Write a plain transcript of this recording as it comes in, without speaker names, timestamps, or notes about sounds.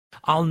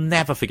I'll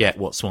never forget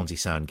what Swansea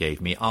Sound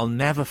gave me. I'll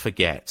never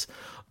forget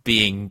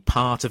being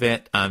part of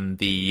it and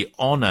the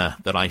honour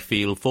that I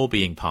feel for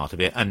being part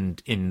of it,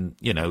 and in,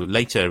 you know,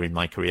 later in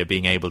my career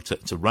being able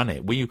to run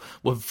it. We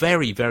were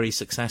very, very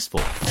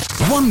successful.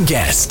 One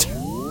guest,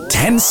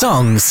 10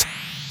 songs,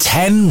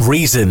 10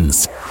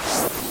 reasons.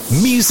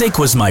 Music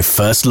was my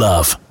first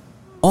love.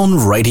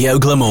 On Radio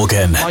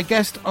Glamorgan. My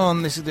guest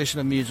on this edition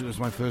of Music Was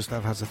My First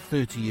Love has a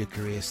 30-year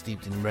career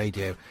steeped in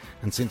radio,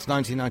 and since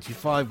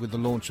 1995, with the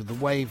launch of The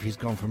Wave, he's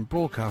gone from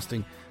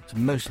broadcasting to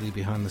mostly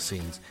behind the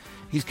scenes.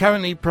 He's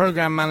currently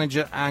programme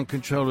manager and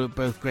controller at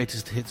both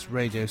Greatest Hits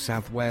Radio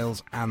South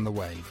Wales and The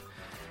Wave.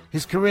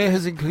 His career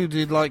has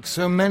included, like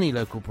so many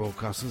local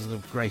broadcasters that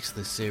have graced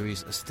this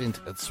series, a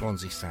stint at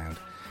Swansea Sound.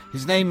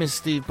 His name is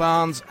Steve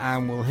Barnes,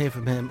 and we'll hear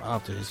from him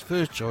after his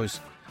first choice,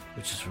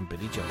 which is from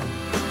Billy Joel.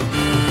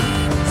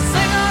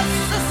 Sing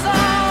us a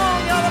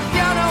song, you're the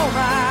piano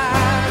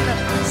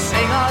man.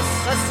 Sing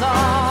us a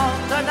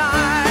song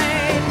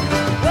tonight.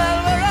 Well,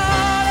 we're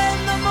all in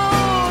the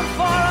mood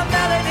for a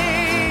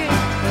melody,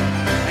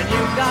 and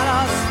you got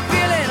us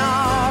feeling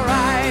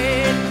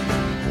alright.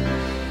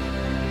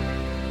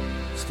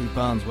 Steve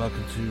Barnes,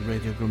 welcome to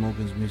Radio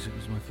Glamorgan's Music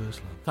Was My First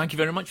Love. Thank you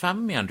very much for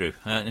having me, Andrew,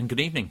 and good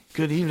evening.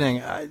 Good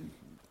evening.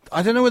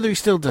 I don't know whether he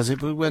still does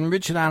it, but when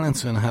Richard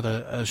Allenson had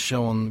a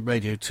show on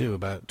Radio 2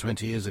 about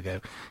 20 years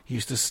ago, he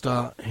used to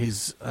start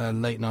his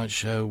late-night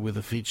show with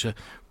a feature,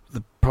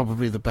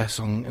 probably the best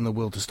song in the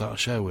world to start a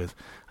show with,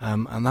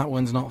 and that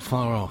one's not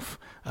far off.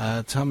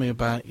 Tell me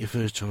about your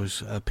first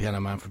choice, Piano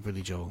Man from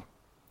Billy Joel.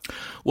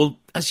 Well,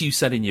 as you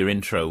said in your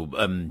intro,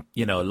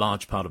 you know, a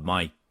large part of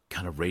my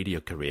kind of radio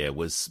career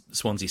was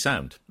Swansea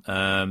Sound,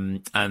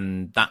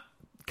 and that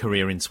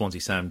career in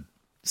Swansea Sound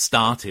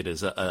started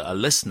as a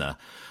listener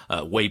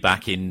way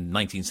back in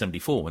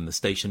 1974 when the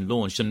station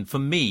launched. And for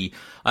me,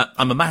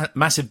 I'm a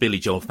massive Billy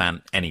Joel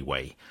fan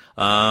anyway.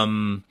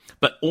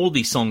 But all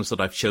these songs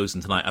that I've chosen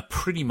tonight are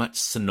pretty much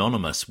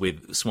synonymous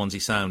with Swansea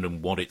Sound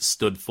and what it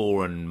stood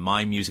for and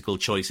my musical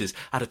choices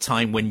at a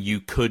time when you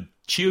could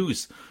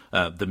choose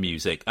the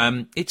music.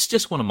 It's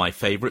just one of my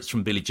favourites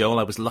from Billy Joel.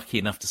 I was lucky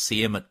enough to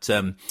see him at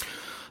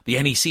the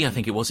NEC, I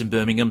think it was, in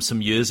Birmingham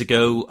some years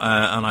ago,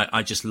 and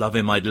I just love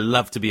him. I'd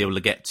love to be able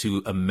to get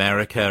to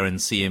America and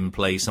see him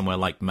play somewhere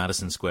like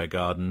Madison Square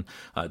Garden.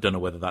 I don't know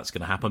whether that's going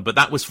to happen, but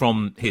that was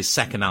from his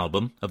second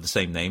album of the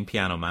same name,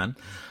 Piano Man,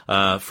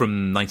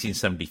 from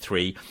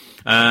 1973.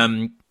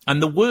 And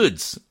the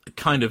words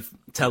kind of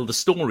tell the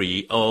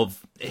story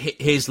of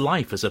his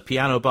life as a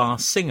piano bar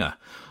singer,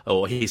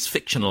 or his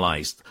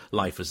fictionalized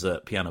life as a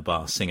piano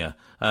bar singer.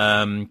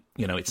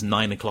 You know, it's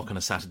 9 o'clock on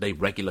a Saturday,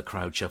 regular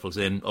crowd shuffles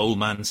in, old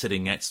man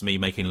sitting next to me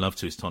making love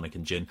to his tonic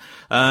and gin.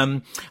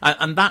 And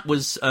that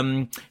was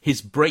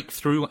his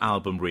breakthrough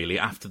album, really,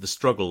 after the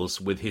struggles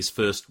with his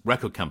first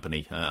record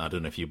company. I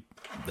don't know if you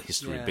the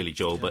history of Billy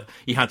Joel, but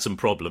he had some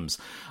problems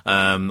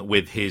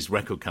with his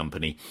record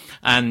company.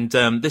 And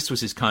this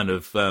was his kind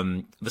of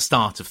the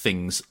start of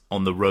things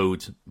on the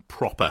road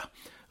proper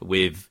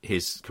with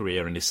his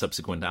career and his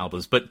subsequent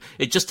albums. But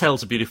it just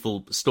tells a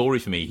beautiful story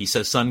for me. He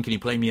says, "Son, can you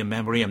play me a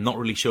memory? I'm not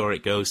really sure how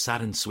it goes.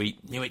 Sad and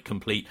sweet, knew it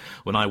complete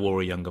when I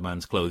wore a younger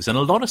man's clothes." And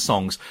a lot of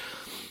songs,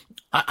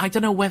 I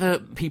don't know whether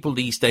people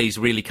these days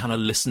really kind of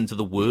listen to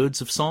the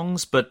words of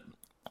songs, but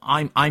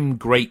I'm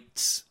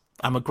great.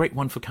 I'm a great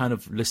one for kind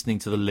of listening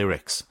to the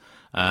lyrics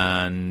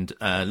and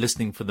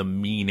listening for the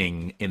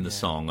meaning in the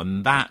song.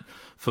 And that,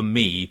 for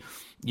me,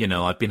 you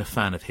know, I've been a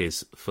fan of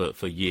his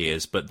for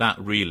years, but that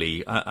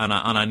really, and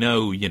I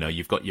know, you know,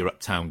 you've got your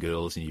Uptown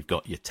Girls and you've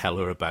got your Tell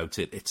Her About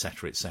It,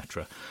 etc.,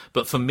 etc.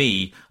 But for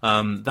me,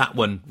 that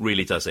one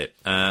really does it,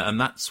 and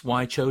that's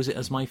why I chose it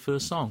as my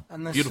first song.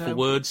 Beautiful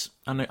words,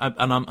 and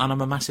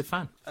I'm a massive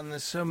fan. And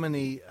there's so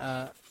many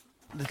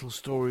little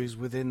stories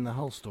within the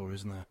whole story,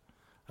 isn't there?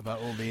 About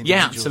all the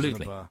individuals absolutely. in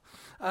the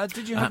bar.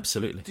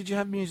 Did you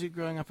have music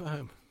growing up at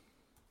home?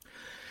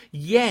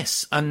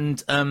 Yes,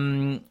 and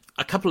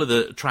a couple of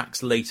the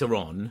tracks later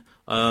on,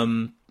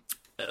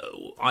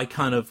 I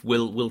kind of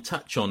will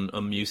touch on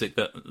music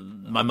that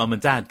my mum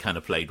and dad kind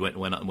of played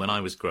when I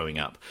was growing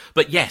up.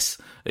 But yes,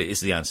 is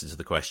the answer to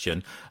the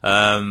question.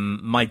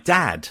 My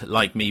dad,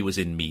 like me, was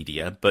in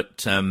media,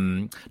 but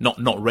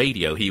not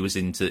radio. He was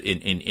in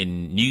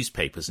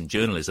newspapers and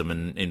journalism,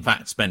 and in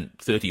fact spent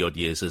 30 odd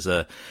years as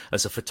a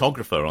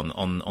photographer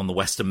on the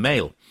Western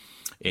Mail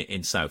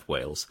in South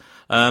Wales.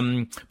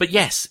 But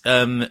yes,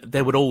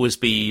 there would always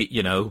be,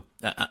 you know,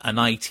 an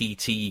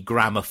ITT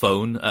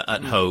gramophone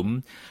at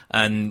home.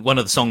 And one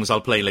of the songs I'll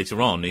play later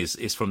on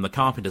is from the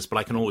Carpenters, but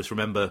I can always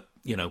remember,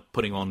 you know,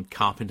 putting on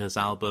Carpenters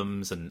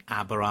albums and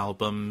ABBA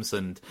albums.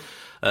 And,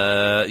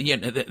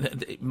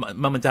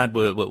 Mum and Dad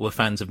were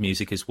fans of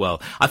music as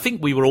well. I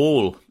think we were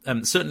all,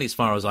 certainly as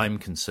far as I'm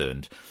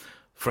concerned,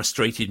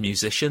 frustrated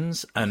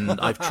musicians, and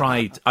I've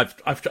tried.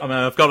 I've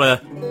got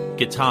a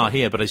guitar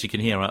here, but as you can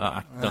hear,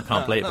 I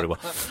can't play it very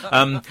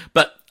well.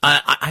 But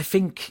I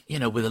think, you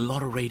know, with a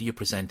lot of radio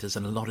presenters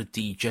and a lot of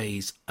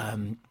DJs,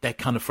 they're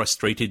kind of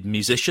frustrated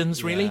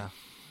musicians, really.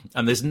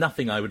 And there's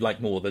nothing I would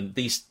like more than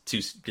these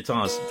two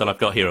guitars that I've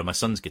got here are my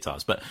son's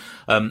guitars. But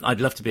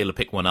I'd love to be able to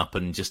pick one up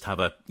and just have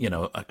a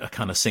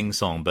kind of sing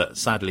song. But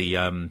sadly,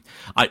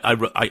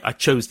 I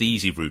chose the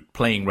easy route,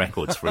 playing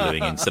records for a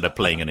living instead of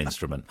playing an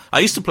instrument. I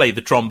used to play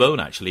the trombone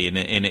actually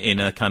in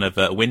a kind of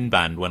a wind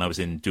band when I was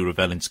in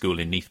Duravelin School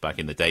in Neath back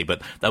in the day.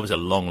 But that was a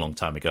long, long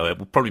time ago. It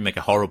would probably make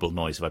a horrible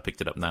noise if I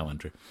picked it up now,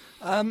 Andrew.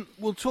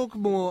 We'll talk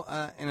more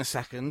in a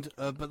second,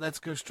 but let's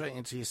go straight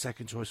into your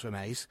second choice from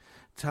Ace.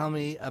 Tell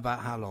me about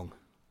How Long.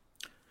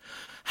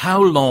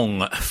 How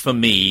Long, for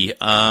me,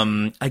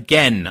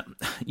 again,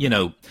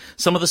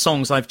 some of the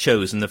songs I've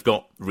chosen have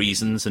got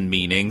reasons and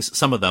meanings.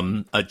 Some of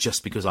them are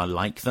just because I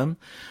like them.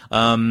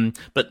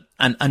 But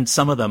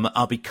some of them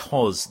are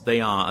because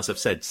they are, as I've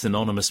said,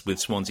 synonymous with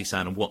Swansea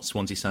Sound and what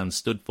Swansea Sound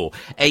stood for.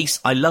 Ace,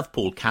 I love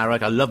Paul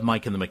Carrack. I love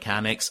Mike and the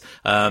Mechanics.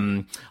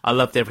 I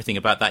loved everything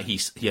about that. He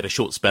had a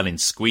short spell in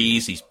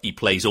Squeeze. He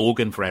plays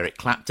organ for Eric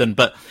Clapton.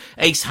 But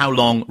Ace, How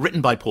Long,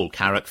 written by Paul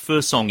Carrack,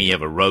 first song he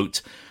ever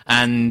wrote.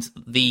 And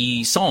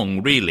the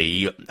song,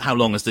 really, How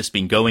Long Has This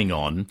Been Going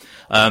On,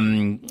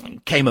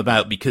 came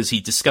about because he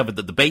discovered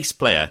that the bass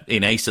player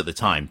in Ace at the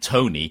time,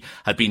 Tony,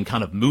 had been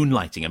kind of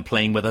moonlighting and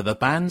playing with other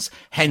bands.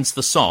 Hence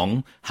the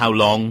song, How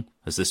Long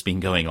Has This Been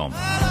Going On?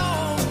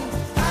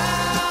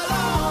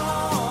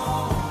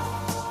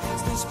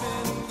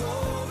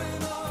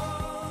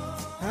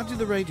 How did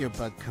the radio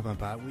bug come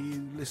about? Were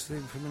you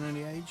listening from an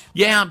early age?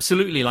 Yeah,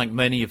 absolutely. Like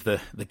many of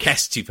the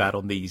guests you've had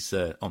on these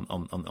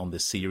on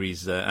this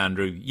series,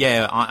 Andrew.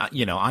 Yeah,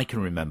 I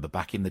can remember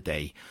back in the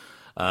day,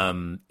 a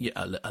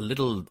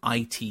little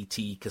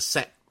ITT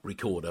cassette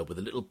recorder with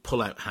a little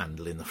pull-out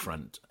handle in the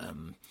front,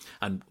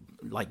 and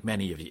like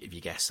many of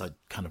your guests, I'd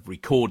kind of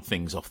record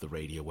things off the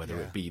radio, whether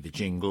it be the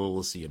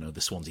jingles,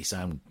 the Swansea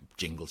Sound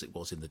jingles it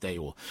was in the day,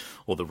 or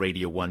the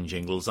Radio 1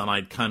 jingles, and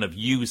I'd kind of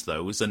use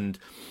those, and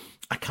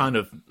I kind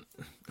of,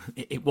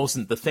 it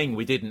wasn't the thing.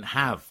 We didn't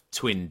have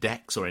twin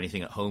decks or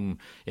anything at home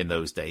in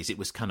those days. It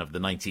was kind of the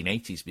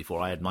 1980s before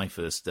I had my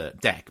first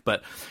deck.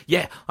 But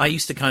yeah, I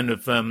used to kind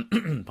of,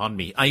 pardon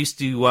me, I used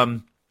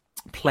to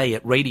play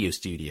at radio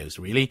studios,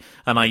 really,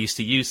 and I used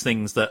to use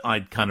things that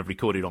I'd kind of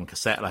recorded on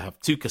cassette. I have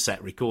 2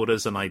 cassette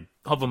recorders, and I'd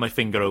hover my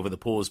finger over the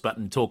pause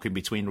button, talk in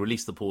between,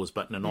 release the pause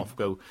button, and off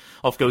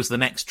goes the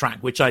next track,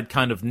 which I'd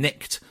kind of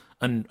nicked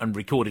and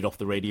recorded off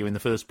the radio in the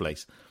first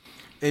place.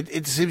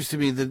 It seems to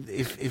me that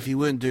if you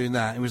weren't doing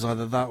that, it was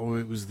either that or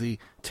it was the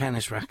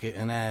tennis racket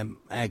and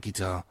air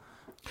guitar.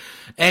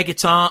 Air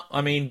guitar,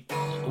 I mean,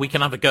 we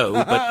can have a go,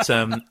 but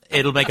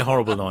it'll make a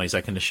horrible noise, I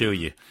can assure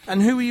you.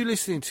 And who were you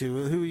listening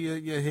to? Who were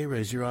your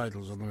heroes, your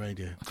idols on the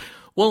radio?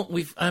 Well,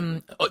 we've...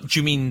 do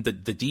you mean the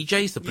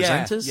DJs, the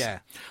presenters? Yeah.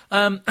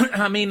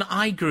 I mean,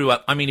 I grew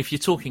up... I mean, if you're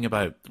talking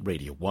about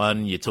Radio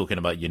 1, you're talking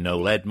about your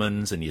Noel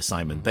Edmonds and your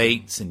Simon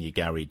Bates and your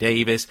Gary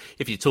Davis.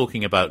 If you're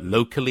talking about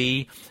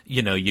locally,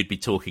 you'd be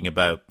talking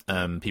about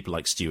people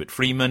like Stuart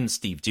Freeman,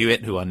 Steve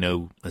Dewitt, who I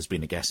know has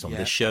been a guest on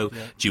this show,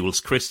 Jules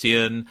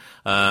Christian,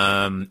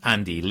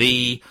 Andy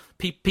Lee,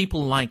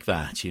 people like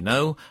that,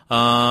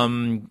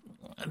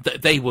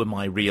 They were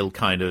my real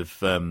kind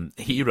of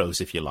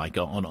heroes, if you like,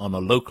 on a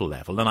local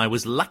level. And I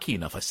was lucky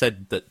enough. I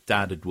said that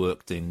Dad had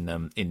worked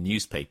in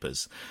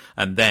newspapers,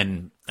 and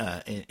then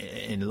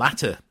in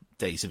latter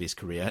days of his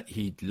career,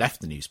 he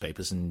left the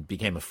newspapers and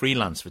became a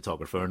freelance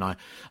photographer. And I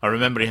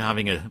remember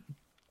him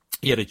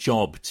he had a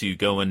job to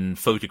go and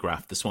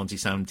photograph the Swansea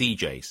Sound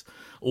DJs,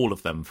 all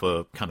of them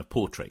for kind of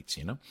portraits,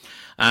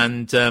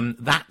 And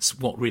that's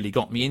what really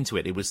got me into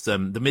it. It was the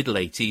middle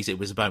 80s. It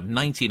was about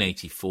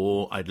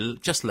 1984.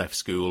 I'd just left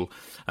school,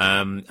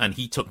 and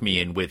he took me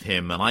in with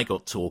him, and I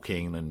got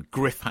talking, and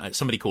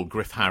somebody called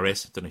Griff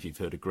Harris, I don't know if you've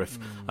heard of Griff,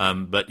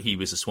 but he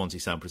was a Swansea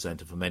Sound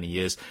presenter for many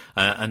years,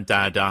 and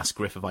Dad asked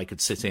Griff if I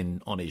could sit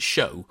in on his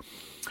show.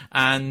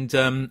 And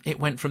it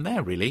went from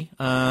there, really.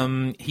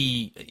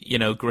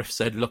 Griff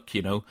said, look,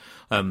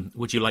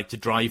 would you like to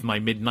drive my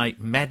midnight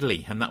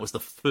medley? And that was the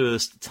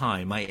first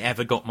time I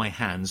ever got my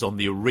hands on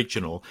the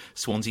original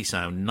Swansea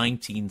Sound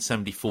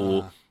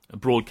 1974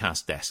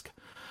 broadcast desk.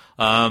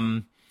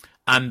 And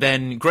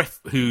then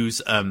Griff,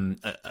 who's a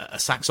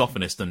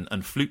saxophonist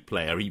and flute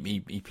player,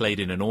 he played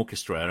in an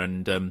orchestra,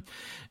 and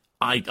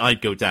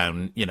I'd go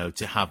down,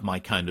 to have my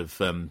kind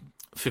of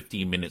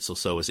 15 minutes or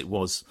so, as it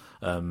was,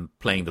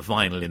 playing the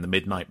vinyl in the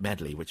Midnight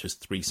Medley, which was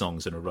 3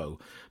 songs in a row.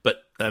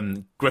 But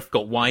Griff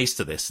got wise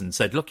to this and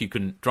said, look, you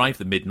can drive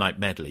the Midnight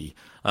Medley,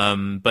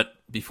 but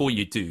before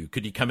you do,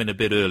 could you come in a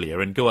bit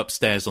earlier and go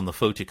upstairs on the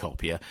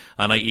photocopier?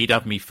 And he'd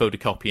have me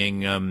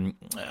photocopying,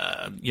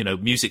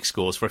 music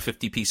scores for a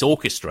 50-piece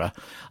orchestra,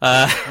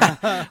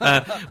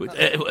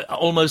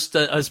 almost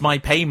as my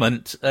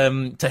payment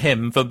to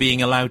him for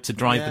being allowed to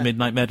drive the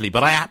Midnight Medley.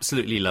 But I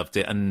absolutely loved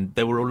it, and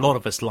there were a lot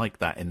of us like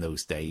that in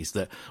those days,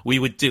 that we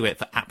would do it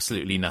for absolutely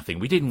absolutely nothing.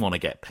 We didn't want to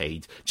get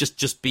paid.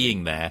 Just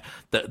being there,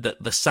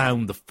 the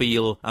sound, the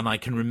feel, and I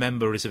can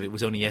remember as if it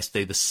was only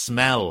yesterday, the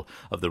smell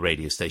of the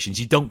radio stations.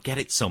 You don't get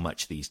it so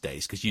much these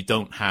days because you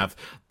don't have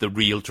the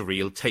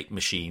reel-to-reel tape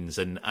machines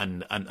and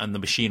the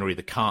machinery,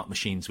 the cart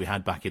machines we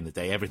had back in the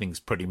day. Everything's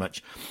pretty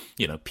much,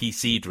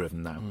 PC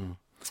driven now.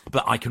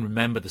 But I can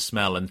remember the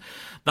smell, and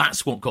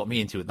that's what got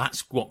me into it.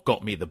 That's what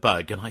got me the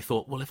bug. And I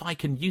thought, well, if I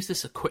can use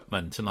this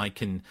equipment and I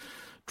can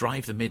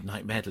drive the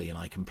Midnight Medley and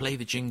I can play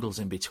the jingles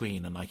in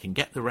between and I can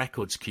get the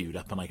records queued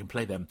up and I can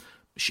play them,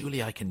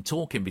 surely I can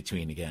talk in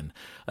between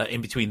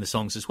the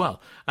songs as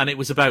well. And it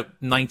was about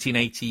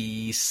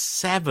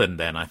 1987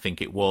 then, I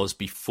think it was,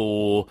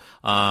 before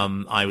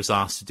I was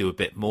asked to do a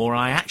bit more.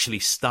 I actually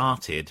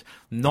started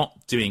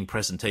not doing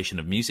presentation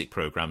of music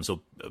programs or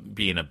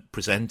being a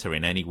presenter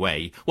in any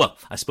way. Well,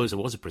 I suppose I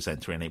was a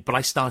presenter in it, but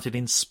I started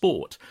in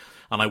sport.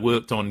 And I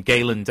worked on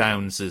Galen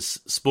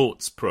Downs'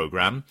 sports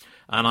program,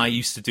 and I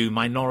used to do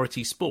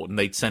minority sport, and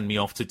they'd send me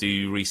off to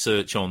do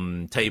research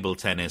on table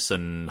tennis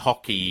and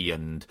hockey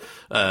and,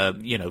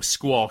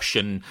 squash,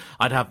 and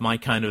I'd have my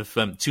kind of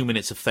 2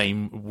 minutes of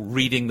fame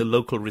reading the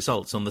local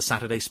results on the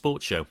Saturday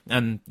sports show.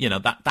 And,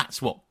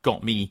 that's what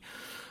got me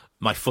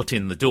my foot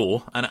in the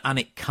door, and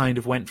it kind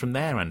of went from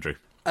there, Andrew.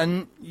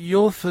 And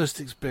your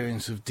first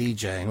experience of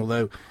DJing,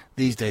 although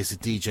these days a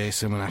DJ is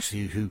someone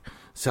actually who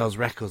sells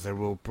records, they're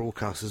all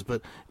broadcasters,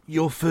 but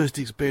your first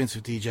experience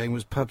of DJing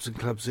was pubs and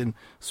clubs in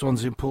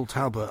Swansea and Paul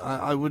Talbot.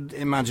 I would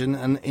imagine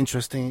an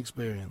interesting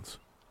experience.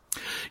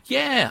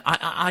 Yeah,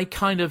 I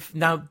kind of,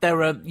 now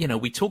there are,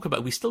 we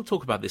still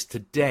talk about this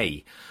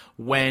today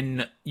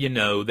when,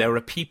 there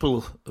are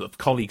people,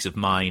 colleagues of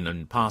mine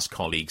and past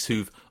colleagues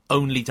who've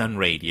only done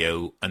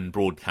radio and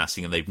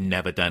broadcasting and they've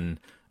never done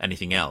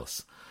anything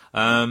else.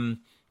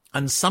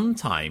 And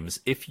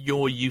sometimes if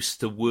you're used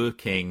to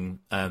working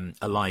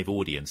a live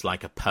audience,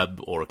 like a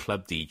pub or a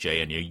club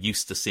DJ, and you're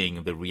used to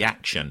seeing the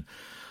reaction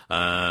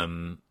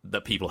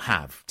that people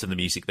have to the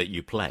music that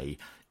you play,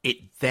 it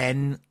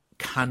then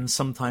can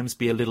sometimes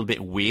be a little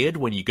bit weird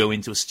when you go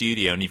into a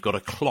studio and you've got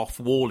a cloth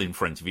wall in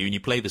front of you and you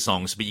play the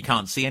songs, but you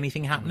can't see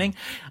anything happening.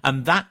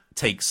 And that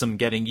takes some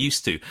getting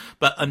used to.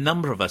 But a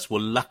number of us were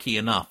lucky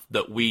enough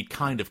that we'd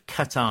kind of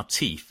cut our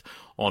teeth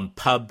on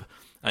pub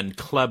and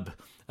club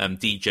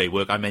DJ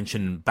work. I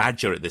mentioned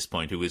Badger at this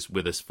point, who was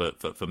with us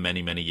for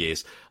many, many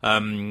years.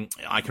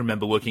 I can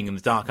remember working in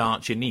the Dark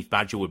Arch in Neath.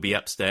 Badger would be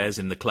upstairs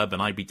in the club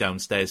and I'd be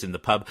downstairs in the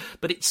pub.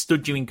 But it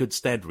stood you in good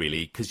stead,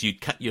 really, because you'd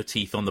cut your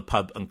teeth on the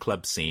pub and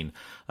club scene.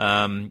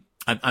 And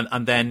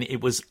then it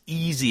was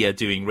easier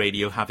doing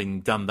radio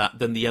having done that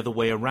than the other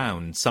way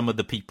around. Some of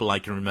the people I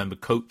can remember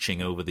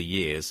coaching over the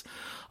years,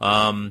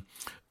 who've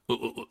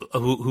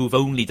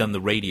only done the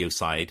radio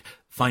side,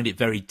 find it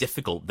very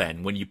difficult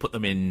then when you put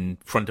them in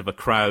front of a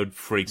crowd,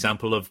 for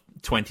example, of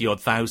 20-odd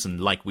thousand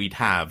like we'd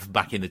have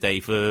back in the day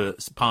for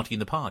Party in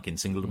the Park in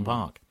Singleton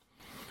Park.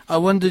 I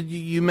wondered,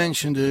 you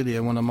mentioned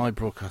earlier one of my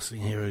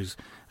broadcasting heroes,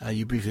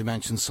 you briefly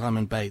mentioned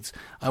Simon Bates.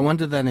 I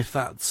wonder then if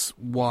that's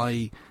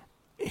why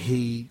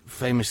he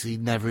famously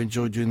never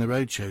enjoyed doing the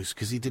road shows,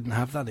 because he didn't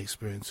have that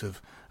experience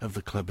of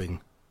the clubbing.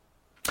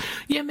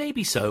 Yeah,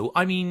 maybe so.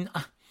 I mean,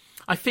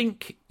 I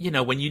think,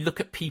 when you look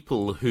at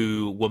people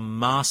who were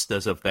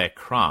masters of their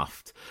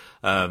craft,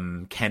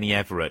 Kenny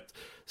Everett,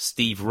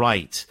 Steve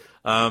Wright,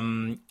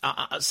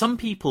 some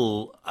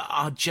people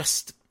are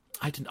just,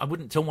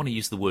 don't want to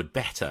use the word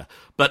better,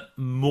 but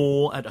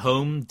more at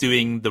home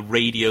doing the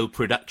radio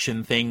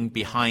production thing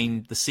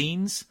behind the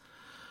scenes.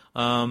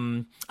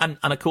 And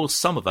of course,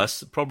 some of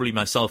us, probably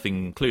myself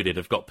included,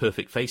 have got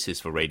perfect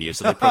faces for radio,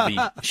 so they probably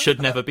should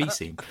never be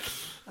seen.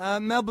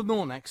 Melba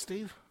Moore next,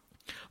 Steve.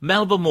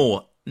 Melba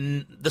Moore.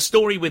 The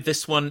story with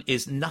this one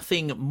is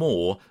nothing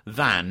more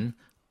than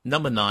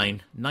number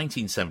 9,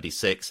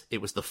 1976.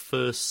 It was the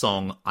first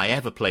song I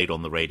ever played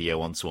on the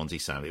radio on Swansea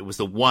Sound. It was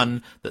the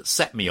one that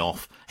set me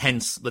off,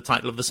 hence the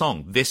title of the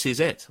song. This is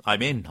it.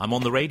 I'm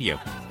on the radio.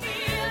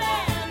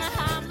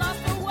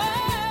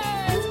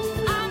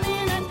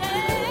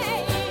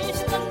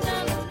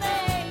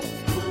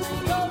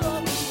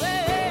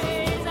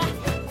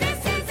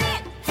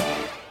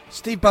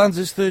 Steve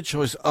Barnes' third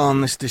choice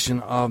on this edition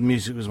of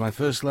Music Was My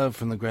First Love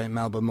from the great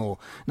Melba Moore.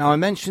 Now, I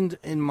mentioned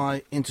in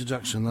my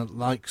introduction that,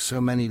 like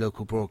so many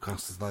local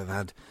broadcasters that I've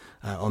had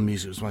on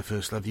Music Was My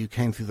First Love, you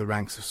came through the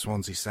ranks of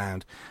Swansea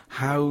Sound.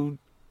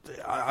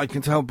 I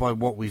can tell by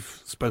what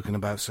we've spoken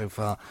about so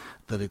far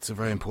that it's a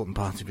very important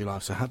part of your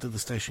life. So how did the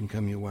station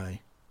come your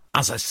way?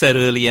 As I said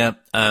earlier,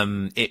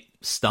 it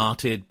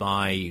started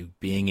by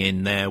being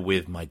in there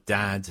with my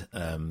dad.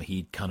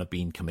 He'd kind of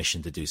been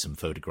commissioned to do some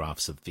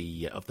photographs of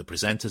the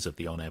presenters, of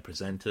the on-air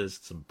presenters,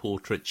 some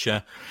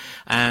portraiture,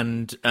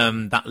 and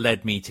that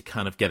led me to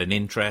kind of get an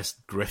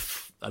interest.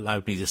 Griff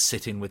allowed me to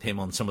sit in with him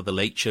on some of the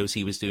late shows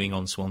he was doing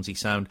on Swansea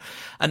Sound,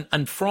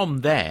 and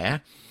from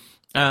there,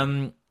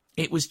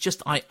 it was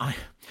just I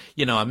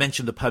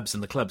mentioned the pubs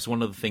and the clubs.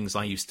 One of the things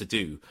I used to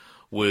do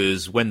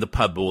was when the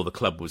pub or the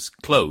club was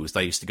closed,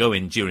 I used to go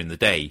in during the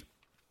day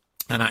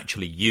and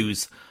actually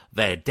use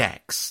their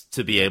decks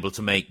to be able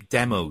to make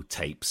demo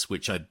tapes,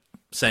 which I'd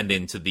send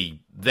in to the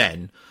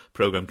then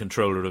program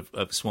controller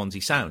of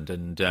Swansea Sound.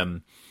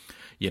 And,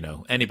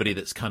 anybody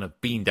that's kind of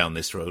been down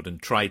this road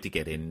and tried to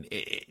get in,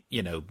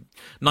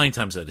 9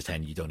 times out of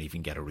 10, you don't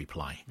even get a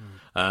reply.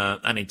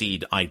 And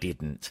indeed, I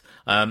didn't.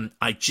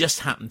 I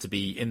just happened to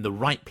be in the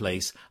right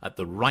place at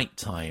the right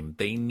time.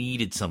 They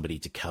needed somebody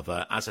to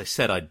cover. As I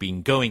said, I'd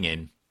been going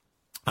in.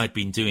 I'd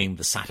been doing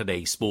the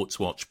Saturday Sports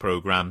Watch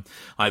programme,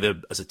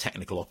 either as a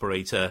technical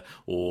operator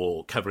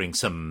or reading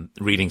some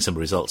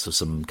results of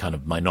some kind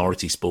of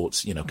minority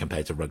sports,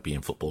 compared to rugby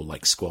and football,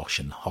 like squash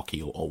and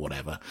hockey or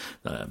whatever,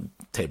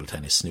 table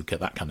tennis, snooker,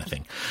 that kind of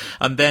thing.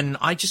 And then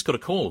I just got a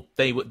call.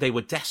 They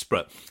were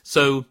desperate.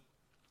 So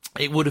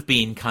it would have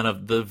been kind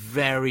of the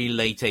very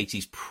late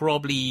 80s,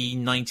 probably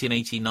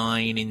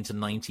 1989 into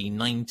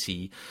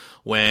 1990,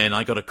 when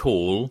I got a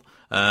call,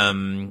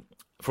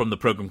 from the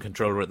program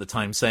controller at the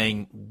time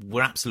saying,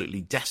 we're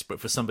absolutely desperate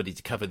for somebody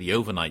to cover the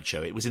overnight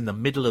show. It was in the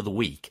middle of the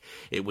week.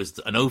 It was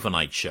an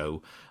overnight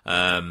show.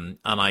 And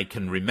I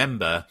can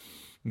remember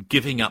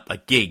giving up a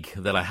gig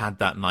that I had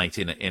that night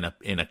in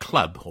a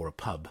club or a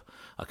pub.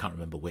 I can't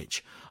remember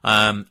which.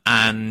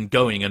 And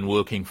going and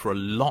working for a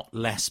lot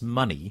less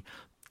money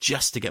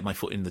just to get my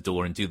foot in the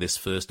door and do this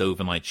first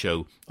overnight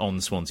show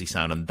on Swansea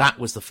Sound. And that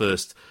was the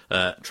first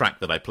track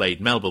that I played,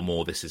 Melba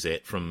Moore, This Is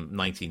It, from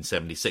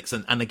 1976.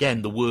 And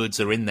again, the words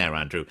are in there,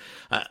 Andrew.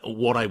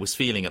 What I was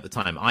feeling at the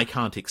time, I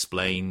can't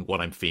explain what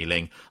I'm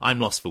feeling.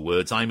 I'm lost for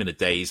words. I'm in a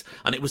daze.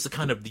 And it was the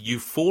kind of the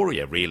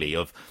euphoria, really,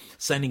 of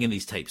sending in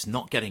these tapes,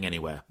 not getting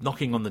anywhere,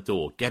 knocking on the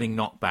door, getting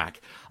knocked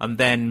back. And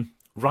then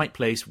right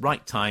place,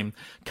 right time,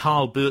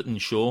 Carl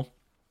Burtonshaw,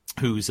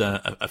 who's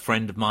a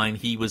friend of mine.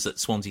 He was at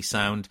Swansea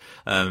Sound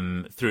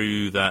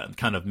through the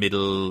kind of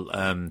middle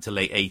to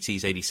late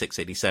 80s, 86,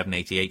 87,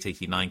 88,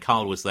 89.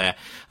 Carl was there,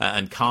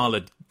 and Carl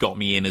had got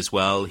me in as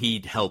well.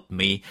 He'd helped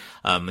me.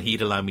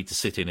 He'd allowed me to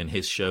sit in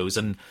his shows.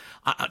 And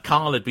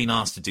Carl had been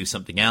asked to do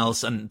something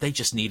else, and they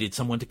just needed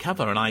someone to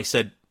cover. And I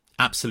said,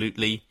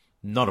 absolutely,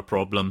 not a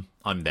problem.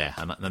 I'm there.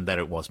 And there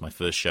it was, my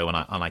first show, and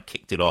I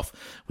kicked it off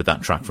with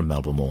that track from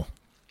Melba Moore.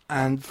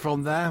 And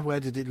from there,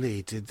 where did it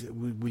lead?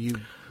 Were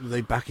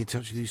they back in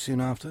touch with you soon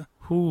after?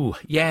 Ooh,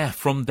 yeah,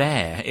 from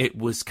there, it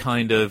was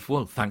kind of,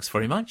 well, thanks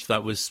very much.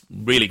 That was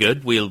really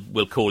good.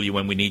 We'll call you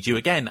when we need you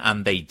again.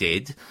 And they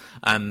did.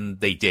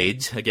 And they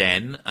did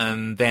again.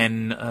 And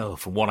then,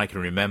 from what I can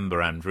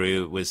remember,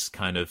 Andrew, it was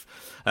kind of,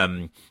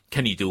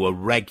 can you do a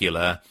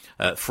regular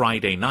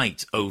Friday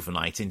night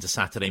overnight into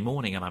Saturday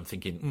morning? And I'm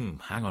thinking,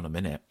 hang on a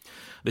minute.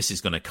 This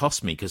is going to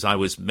cost me, because I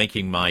was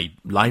making my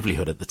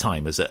livelihood at the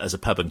time as a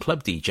pub and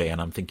club DJ,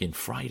 and I'm thinking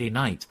Friday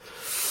night,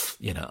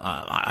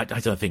 I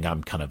don't think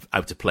I'm kind of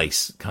out of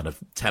place kind of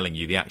telling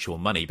you the actual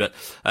money, but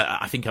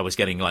I think I was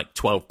getting like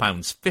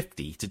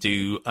 £12.50 to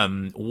do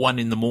 1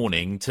 in the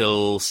morning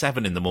till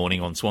 7 in the morning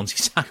on Swansea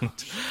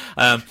Sound,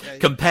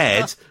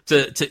 compared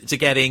to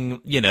getting,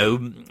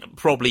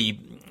 probably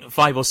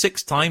 5 or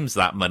 6 times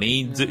that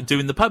money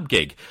doing the pub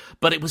gig.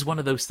 But it was one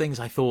of those things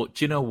I thought,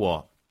 do you know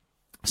what?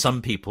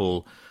 Some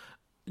people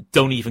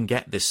don't even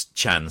get this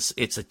chance.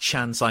 It's a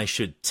chance I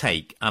should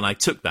take, and I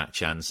took that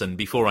chance. And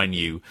before I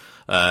knew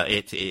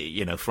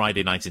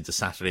Friday night into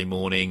Saturday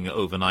morning,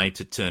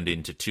 overnight, it turned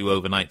into 2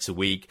 overnights a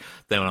week.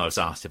 Then when I was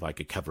asked if I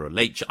could cover a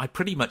late show, I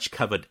pretty much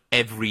covered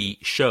every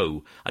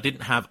show. I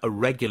didn't have a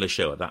regular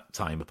show at that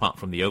time, apart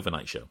from the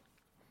overnight show.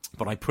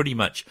 But I pretty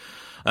much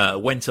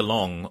went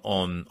along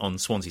on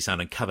Swansea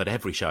Sound and covered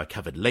every show. I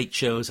covered late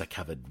shows, I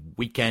covered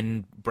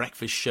weekend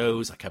breakfast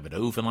shows, I covered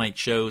overnight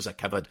shows, I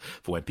covered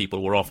for when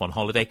people were off on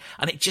holiday.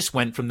 And it just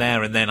went from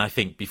there. And then I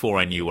think before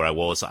I knew where I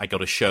was, I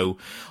got a show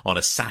on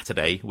a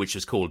Saturday, which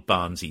was called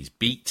Barnsley's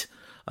Beat,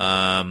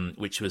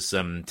 which was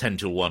 10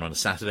 till 1 on a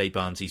Saturday,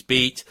 Barnsley's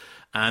Beat.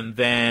 And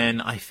then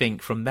I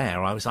think from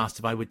there, I was asked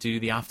if I would do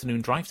the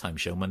afternoon drive time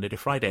show Monday to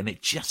Friday. And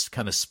it just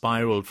kind of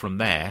spiraled from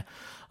there.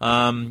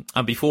 And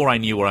before I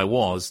knew where I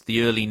was,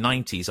 the early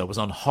 90s, I was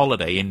on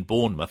holiday in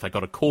Bournemouth. I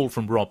got a call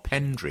from Rob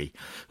Pendry,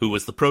 who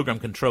was the programme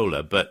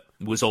controller, but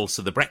was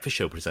also the breakfast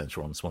show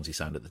presenter on Swansea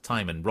Sound at the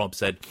time. And Rob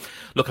said,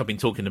 look, I've been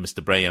talking to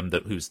Mr. Braham,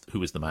 who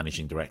was the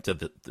managing director,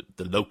 the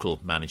local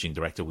managing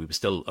director. We were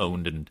still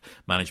owned and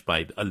managed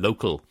by a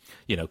local,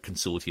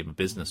 consortium of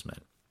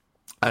businessmen.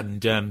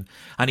 And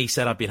he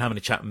said, I've been having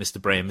a chat with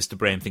Mr. Braham. Mr.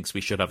 Braham thinks we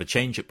should have a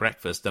change at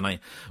breakfast. And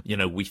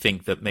we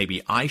think that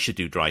maybe I should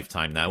do drive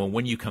time now. And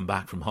when you come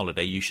back from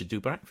holiday, you should do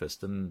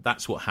breakfast. And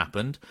that's what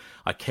happened.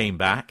 I came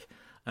back,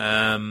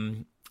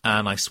 and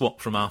I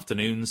swapped from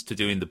afternoons to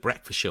doing the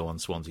breakfast show on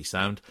Swansea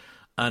Sound.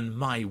 And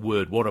my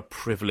word, what a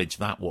privilege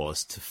that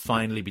was to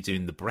finally be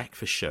doing the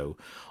breakfast show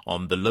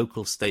on the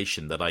local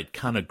station that I'd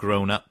kind of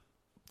grown up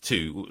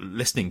to,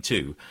 listening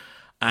to.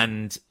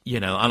 And,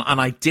 and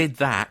I did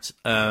that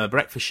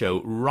breakfast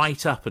show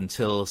right up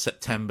until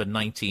September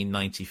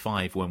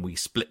 1995 when we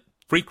split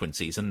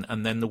frequencies and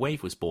then the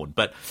Wave was born.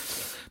 But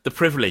the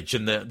privilege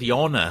and the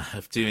honour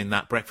of doing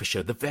that breakfast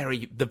show, the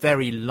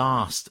very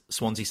last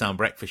Swansea Sound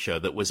breakfast show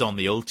that was on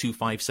the old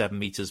 257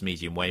 metres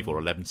medium wave or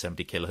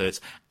 1170 kilohertz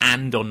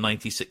and on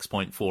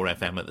 96.4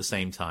 FM at the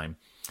same time.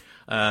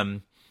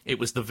 it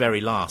was the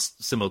very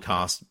last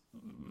simulcast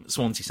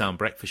Swansea Sound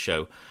breakfast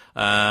show.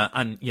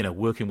 And, you know,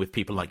 working with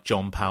people like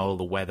John Powell,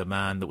 the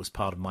weatherman, that was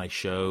part of my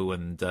show,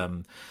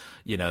 and,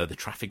 you know, the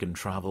traffic and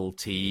travel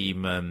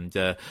team. And,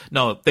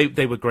 no,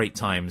 they were great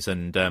times,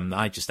 and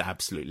I just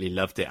absolutely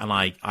loved it. And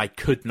I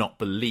could not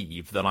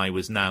believe that I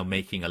was now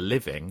making a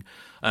living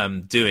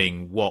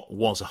doing what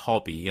was a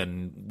hobby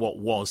and what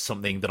was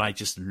something that I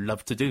just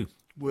loved to do.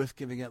 Worth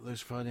giving up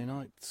those Friday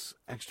nights,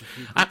 extra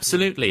few people?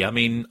 Absolutely. I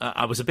mean,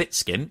 I was a bit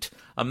skint.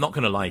 I'm not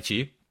going to lie to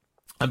you.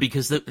 And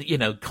because, you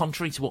know,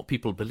 contrary to what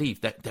people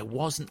believe, that there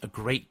wasn't a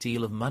great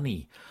deal of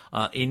money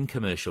in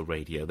commercial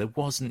radio. There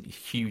wasn't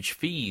huge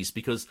fees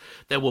because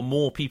there were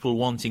more people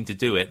wanting to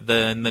do it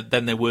than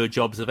there were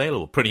jobs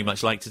available. Pretty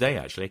much like today,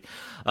 actually.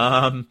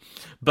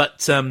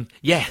 But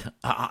yeah,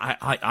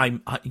 I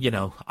you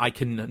know,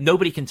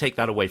 nobody can take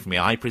that away from me.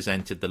 I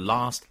presented the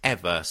last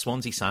ever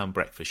Swansea Sound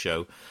breakfast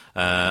show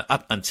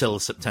up until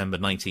September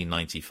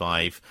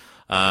 1995.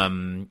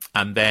 And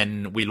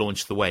then we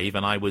launched The Wave,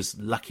 and I was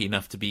lucky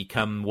enough to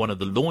become one of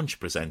the launch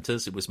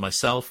presenters. It was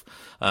myself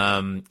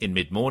in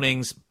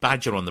mid-mornings,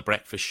 Badger on the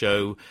breakfast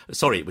show.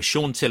 Sorry, it was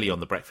Sean Tilley on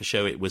the breakfast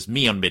show. It was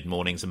me on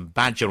mid-mornings and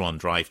Badger on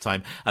drive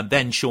time. And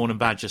then Sean and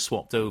Badger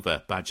swapped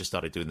over. Badger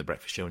started doing the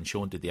breakfast show and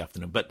Sean did the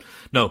afternoon. But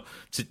no,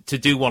 to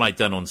do what I'd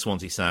done on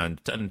Swansea Sound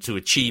and to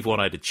achieve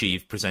what I'd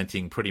achieved,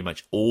 presenting pretty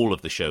much all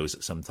of the shows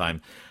at some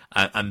time,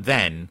 and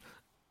then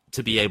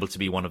to be able to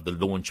be one of the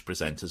launch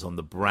presenters on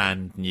the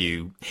brand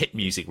new hit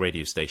music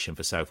radio station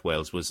for South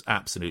Wales was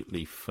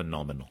absolutely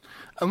phenomenal.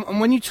 And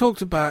when you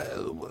talked about,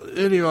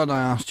 earlier on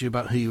I asked you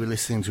about who you were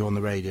listening to on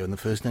the radio, and the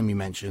first name you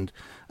mentioned,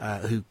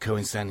 who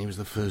coincidentally was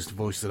the first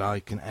voice that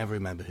I can ever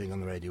remember hearing on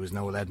the radio, was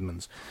Noel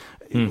Edmonds.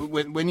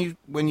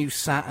 When you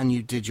sat and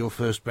you did your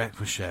first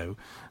breakfast show,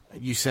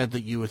 you said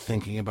that you were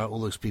thinking about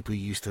all those people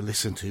you used to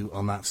listen to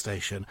on that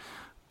station.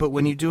 But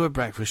when you do a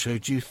breakfast show,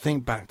 do you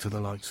think back to the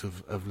likes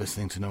of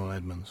listening to Noel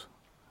Edmonds?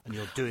 And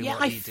you're doing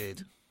what he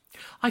did?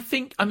 I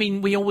think, I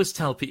mean, we always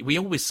tell people, we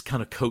always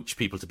kind of coach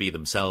people to be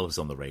themselves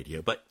on the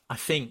radio. But I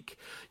think,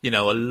 you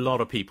know, a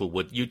lot of people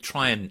you'd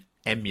try and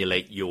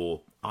emulate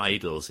your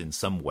idols in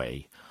some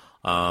way.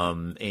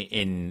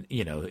 In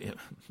you know,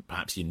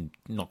 perhaps you're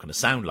not going to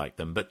sound like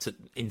them, but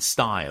in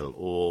style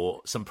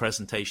or some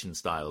presentation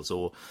styles,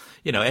 or,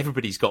 you know,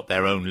 everybody's got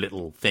their own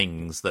little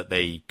things that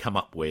they come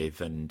up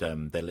with, and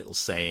their little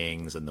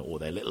sayings, or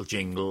their little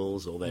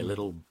jingles, or their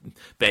little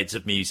beds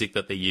of music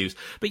that they use.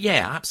 But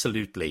yeah,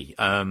 absolutely.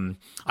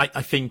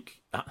 I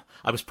think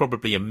I was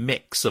probably a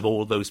mix of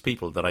all those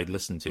people that I'd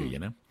listened to, you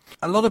know.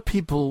 A lot of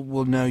people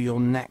will know your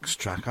next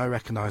track. I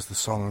recognise the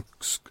song,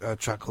 a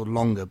track called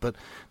Longer, but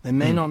they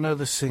may not know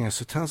the singer.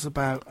 So tell us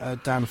about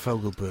Dan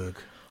Fogelberg.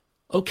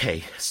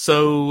 Okay,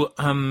 so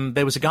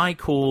there was a guy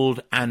called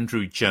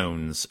Andrew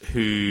Jones,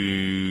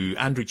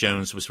 Andrew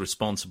Jones was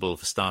responsible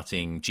for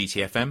starting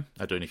GTFM.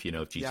 I don't know if you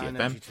know of GTFM. Yeah, I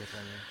know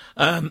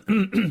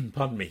GTFM, yeah.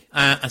 Pardon me.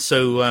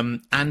 So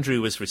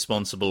Andrew was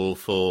responsible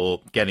for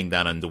getting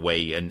that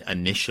underway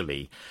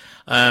initially.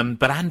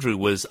 But Andrew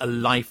was a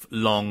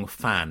lifelong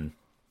fan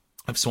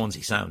of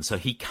Swansea Sound, so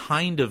he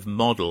kind of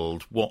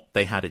modelled what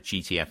they had at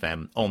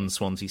GTFM on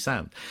Swansea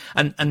Sound.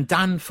 And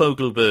Dan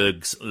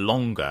Fogelberg's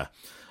Longer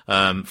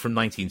from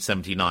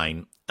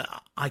 1979,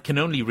 I can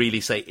only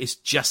really say is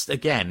just,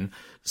 again,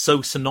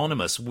 so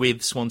synonymous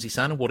with Swansea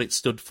Sound and what it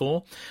stood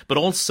for, but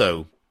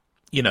also,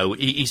 you know,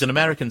 he's an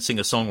American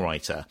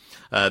singer-songwriter.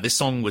 This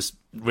song was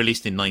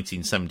released in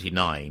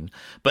 1979.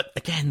 But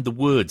again, the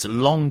words,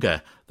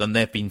 longer than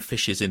there have been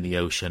fishes in the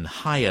ocean,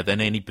 higher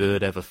than any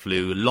bird ever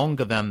flew,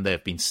 longer than there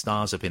have been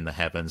stars up in the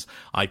heavens,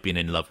 I've been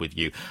in love with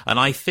you. And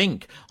I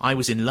think I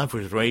was in love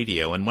with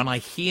radio. And when I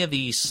hear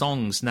these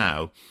songs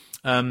now,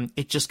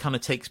 it just kind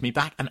of takes me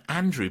back. And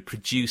Andrew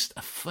produced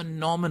a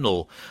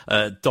phenomenal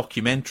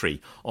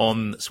documentary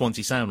on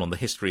Swansea Sound, on the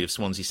history of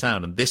Swansea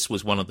Sound, and this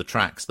was one of the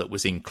tracks that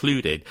was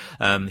included.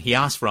 He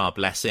asked for our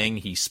blessing.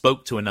 He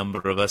spoke to a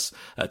number of us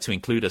to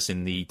include us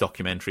in the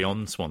documentary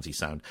on Swansea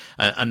Sound,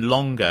 and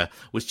Longer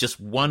was just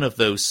one of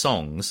those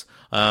songs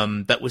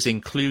that was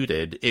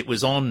included. It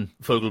was on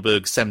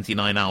Fogelberg's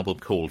 79 album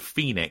called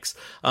Phoenix,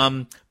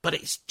 but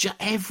it's just,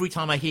 every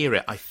time I hear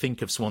it, I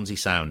think of Swansea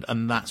Sound,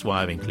 and that's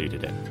why I've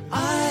included it.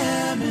 I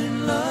am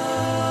in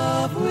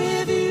love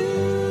with you.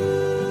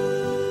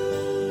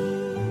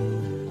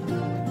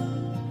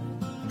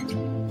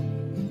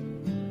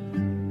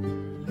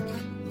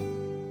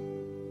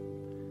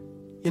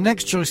 Your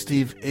next choice,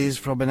 Steve, is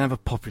from an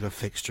ever-popular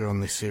fixture on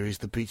this series,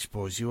 the Beach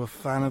Boys. You a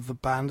fan of the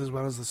band as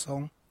well as the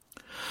song?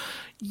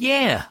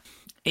 Yeah.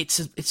 It's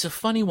a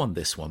funny one,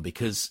 this one,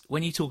 because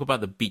when you talk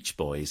about the Beach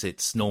Boys,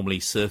 it's normally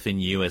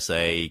Surfing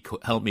USA,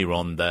 Help Me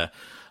Rhonda,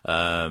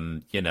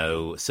 you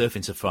know,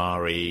 Surfing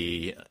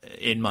Safari,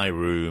 In My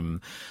Room.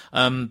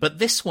 But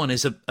this one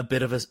is a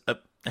bit of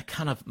a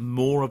kind of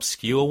more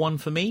obscure one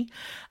for me.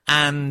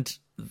 And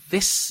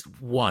this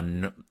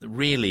one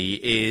really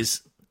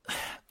is...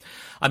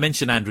 I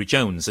mentioned Andrew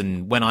Jones,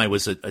 and when I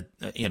was a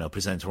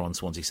presenter on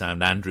Swansea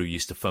Sound, Andrew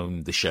used to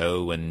phone the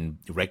show and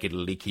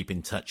regularly keep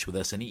in touch with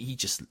us, and he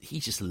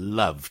just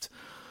loved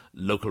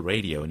local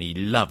radio, and he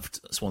loved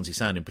Swansea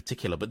Sound in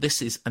particular. But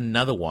this is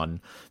another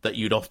one that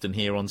you'd often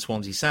hear on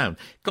Swansea Sound.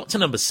 Got to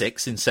number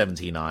 6 in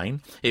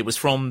 1979. It was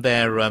from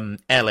their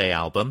LA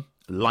album,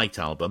 Light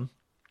album.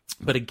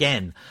 But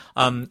again,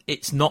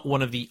 it's not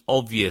one of the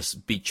obvious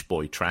Beach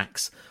Boy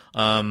tracks.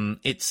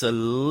 It's a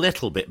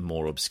little bit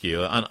more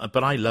obscure,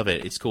 but I love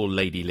it. It's called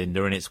Lady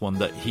Linda, and it's one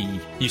that he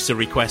used to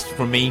request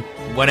from me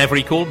whenever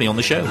he called me on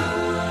the show.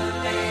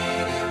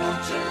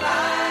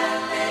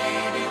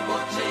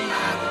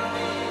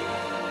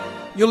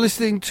 You're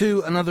listening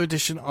to another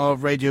edition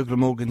of Radio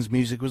Glamorgan's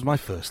Music Was My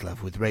First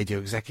Love, with radio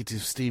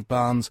executive Steve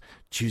Barnes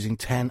choosing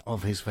 10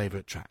 of his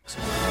favourite tracks.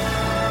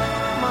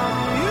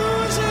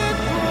 My music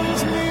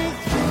pulls me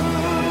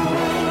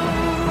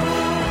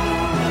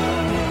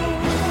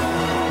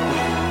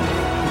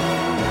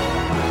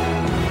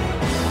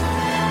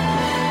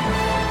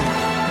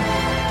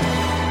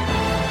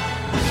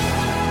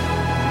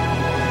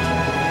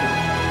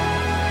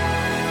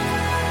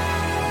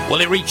Well,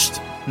 it reached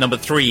number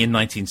 3 in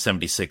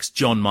 1976,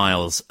 John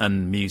Miles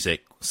and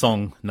Music.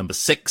 Song number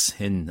 6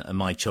 in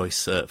my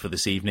choice for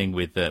this evening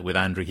with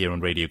Andrew here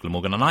on Radio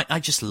Glamorgan. And I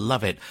just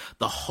love it.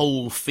 The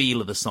whole feel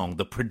of the song,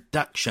 the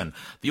production,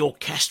 the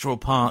orchestral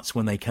parts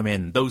when they come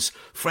in, those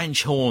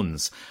French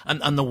horns,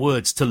 and the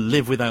words, to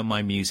live without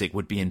my music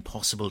would be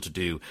impossible to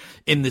do.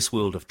 In this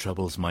world of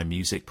troubles, my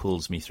music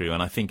pulls me through.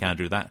 And I think,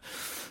 Andrew, that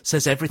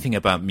says everything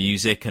about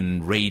music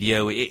and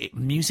radio.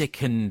 Music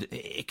can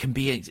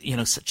be,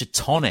 such a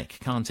tonic,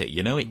 can't it?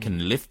 It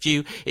can lift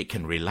you, it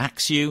can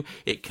relax you,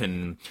 it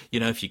can,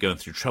 if you're going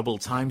through troubled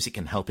times, it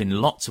can help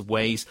in lots of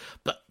ways.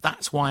 But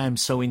that's why I'm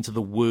so into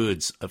the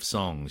words of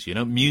songs.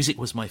 Music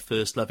was my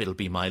first love. It'll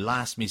be my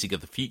last. Music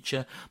of the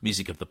future,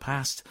 music of the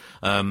past.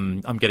 I'm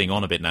getting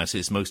on a bit now, so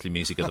it's mostly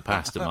music of the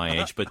past at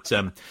my age. But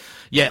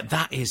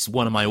that is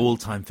one of my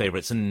all-time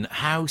favourites. And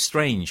how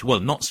strange,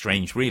 well, not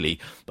strange really,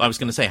 but I was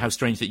going to say how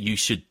strange that you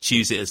should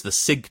choose it as the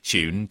SIG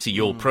tune to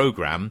your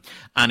programme.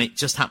 And it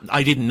just happened.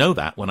 I didn't know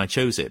that when I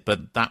chose it,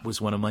 but that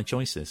was one of my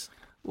choices.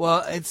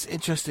 Well, it's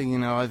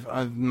interesting,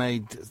 I've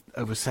made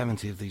over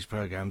 70 of these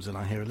programmes, and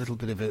I hear a little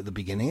bit of it at the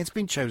beginning. It's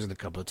been chosen a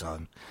couple of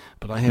times,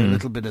 but I hear a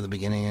little bit at the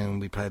beginning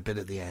and we play a bit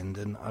at the end,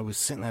 and I was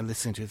sitting there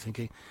listening to it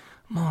thinking,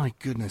 my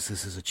goodness,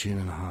 this is a tune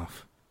and a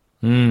half.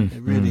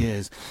 It really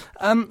is.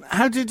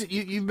 How did,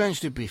 you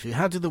mentioned it briefly,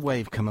 how did The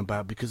Wave come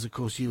about? Because, of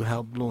course, you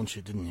helped launch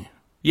it, didn't you?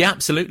 Yeah,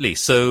 absolutely.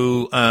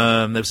 So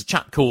there was a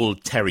chap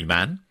called Terry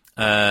Mann,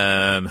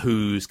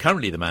 who's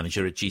currently the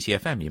manager at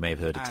GTFM. You may have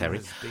heard of Terry.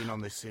 And has been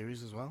on this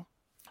series as well.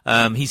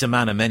 He's a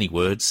man of many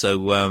words,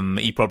 so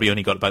he probably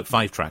only got about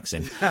 5 tracks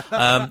in.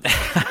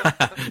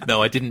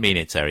 No, I didn't mean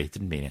it, Terry.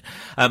 Didn't mean it.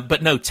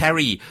 But no,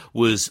 Terry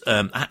was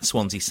at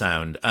Swansea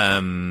Sound.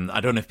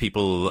 I don't know if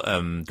people,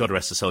 God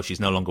rest her soul, she's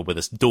no longer with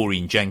us,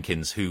 Doreen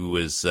Jenkins, who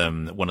was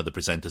one of the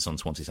presenters on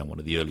Swansea Sound, one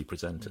of the early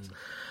presenters.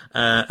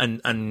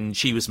 And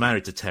she was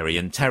married to Terry,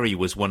 and Terry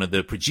was one of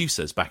the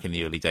producers back in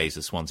the early days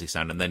of Swansea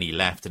Sound, and then he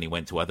left and he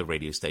went to other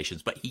radio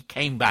stations. But he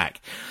came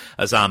back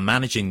as our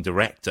managing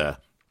director.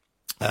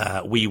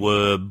 We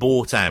were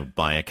bought out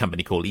by a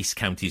company called East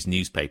Counties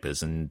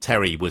Newspapers, and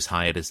Terry was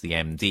hired as the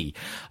MD.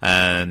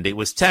 And it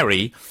was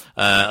Terry,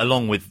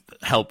 along with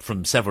help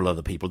from several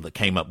other people, that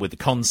came up with the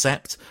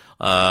concept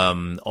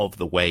of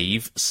The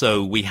Wave.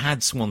 So we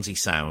had Swansea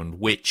Sound,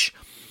 which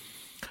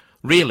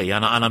really,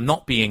 and I'm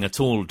not being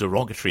at all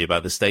derogatory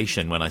about the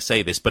station when I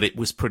say this, but it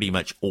was pretty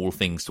much all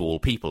things to all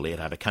people. It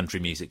had a country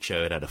music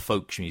show, it had a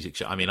folk music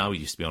show. I mean, I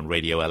used to be on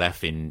Radio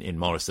LF in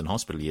Morriston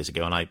Hospital years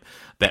ago, and I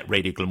bet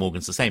Radio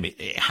Glamorgan's the same.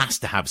 It has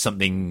to have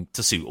something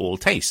to suit all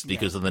tastes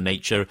because of the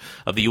nature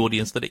of the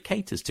audience that it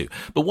caters to.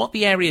 But what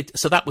the area,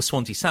 so that was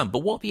Swansea Sound, but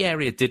what the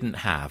area didn't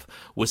have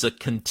was a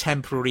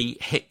contemporary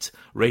hit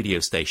radio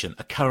station,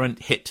 a current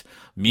hit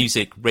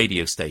music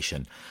radio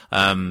station.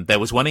 There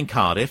was one in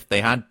Cardiff.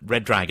 They had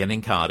Red Dragon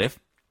in Cardiff,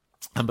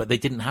 but they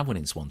didn't have one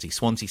in Swansea.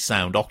 Swansea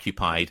Sound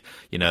occupied,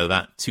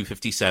 that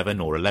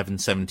 257 or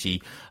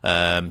 1170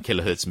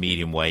 kilohertz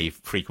medium wave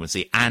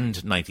frequency and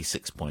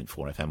 96.4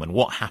 FM. And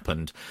what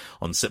happened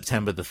on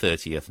September the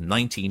 30th,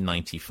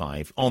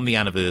 1995, on the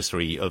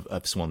anniversary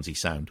of Swansea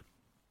Sound?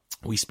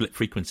 We split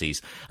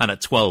frequencies, and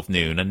at 12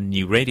 noon, a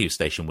new radio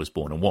station was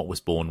born, and what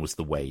was born was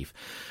The Wave.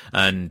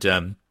 And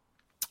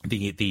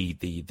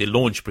the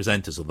launch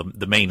presenters, or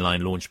the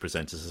mainline launch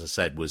presenters, as I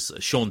said, was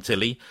Sean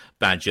Tilley,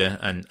 Badger,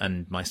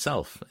 and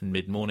myself in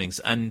mid-mornings.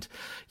 And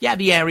yeah,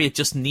 the area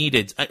just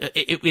needed,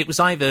 it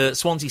was either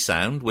Swansea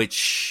Sound,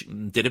 which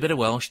did a bit of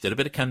Welsh, did a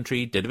bit of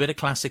country, did a bit of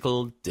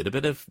classical, did a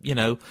bit of,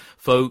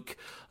 folk,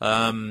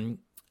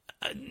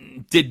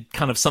 did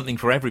kind of something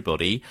for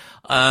everybody.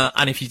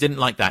 And if you didn't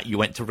like that, you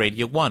went to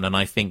Radio 1. And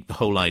I think the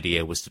whole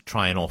idea was to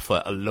try and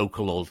offer a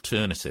local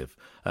alternative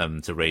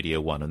to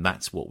Radio 1. And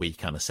that's what we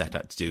kind of set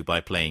out to do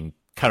by playing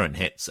current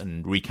hits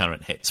and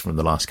recurrent hits from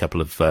the last couple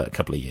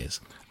of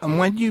years. And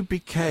when you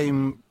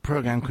became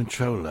programme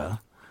controller,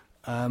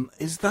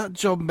 is that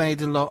job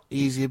made a lot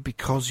easier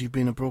because you've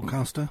been a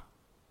broadcaster?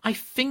 I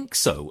think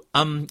so.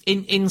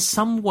 In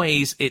some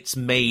ways, it's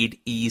made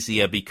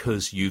easier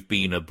because you've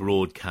been a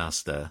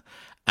broadcaster,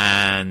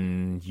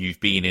 and you've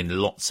been in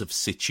lots of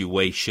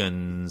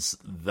situations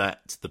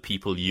that the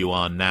people you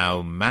are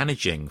now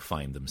managing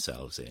find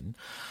themselves in.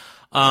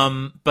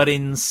 But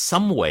in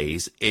some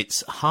ways,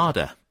 it's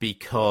harder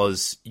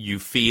because you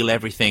feel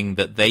everything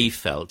that they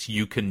felt.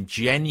 You can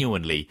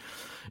genuinely,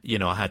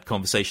 I had a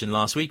conversation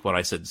last week where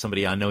I said to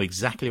somebody, I know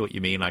exactly what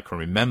you mean. I can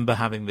remember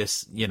having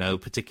this,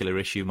 particular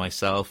issue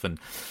myself. And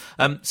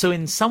so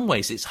in some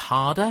ways, it's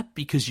harder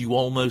because you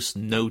almost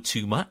know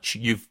too much.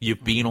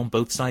 You've been on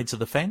both sides of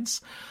the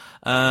fence.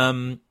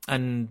 And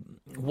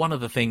one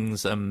of the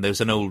things, there's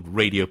an old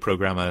radio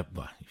programmer,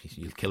 well,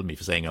 you'll kill me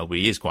for saying old, but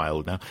he is quite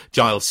old now,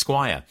 Giles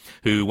Squire,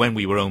 who, when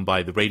we were owned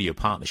by the Radio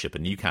Partnership, a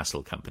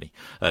Newcastle company,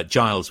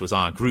 Giles was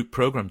our group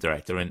program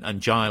director,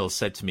 and Giles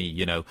said to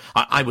me,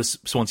 I was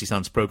Swansea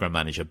Sound's program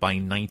manager by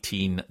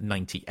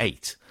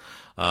 1998.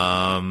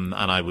 And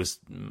I was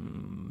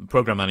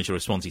program manager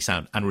of Swansea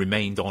Sound and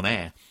remained on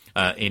air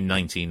in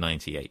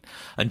 1998.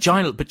 And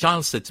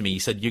Giles said to me, he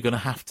said, you're going to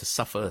have to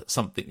suffer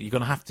something. You're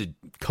going to have to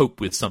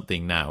cope with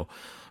something now,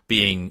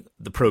 being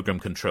the program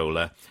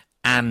controller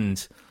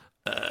and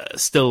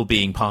still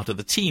being part of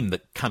the team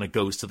that kind of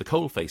goes to the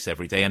coalface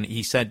every day. And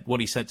what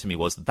he said to me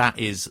was, that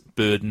is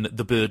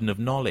the burden of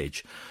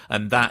knowledge.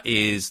 And that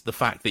is the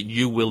fact that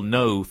you will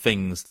know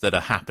things that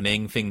are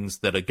happening, things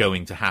that are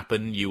going to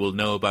happen. You will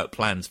know about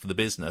plans for the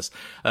business,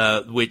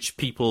 which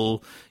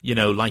people,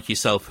 like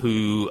yourself,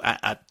 who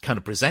at kind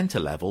of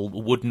presenter level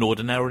wouldn't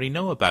ordinarily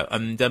know about.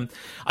 And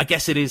I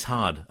guess it is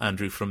hard,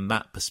 Andrew, from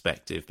that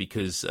perspective,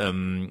 because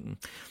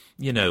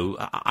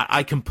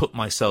I can put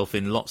myself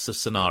in lots of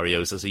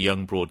scenarios as a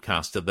young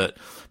broadcaster that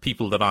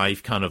people that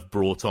I've kind of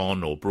brought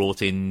on or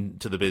brought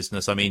into the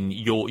business. I mean,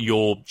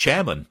 your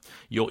chairman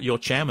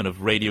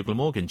of Radio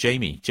Glamorgan,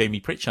 Jamie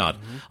Pritchard.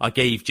 Mm-hmm. I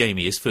gave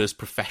Jamie his first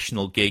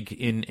professional gig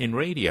in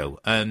radio,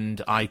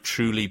 and I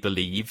truly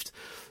believed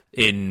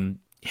in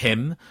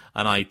him,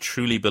 and I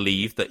truly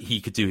believed that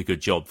he could do a good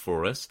job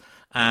for us.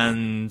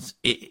 And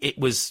it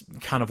was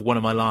kind of one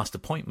of my last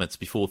appointments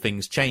before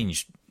things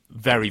changed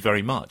very,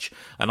 very much.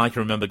 And I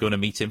can remember going to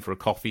meet him for a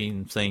coffee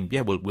and saying,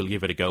 yeah, we'll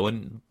give it a go.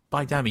 And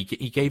by damn, he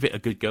gave it a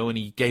good go, and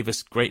he gave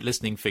us great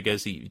listening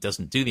figures. He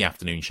doesn't do the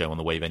afternoon show on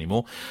the Wave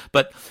anymore.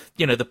 But,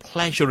 the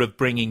pleasure of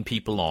bringing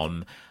people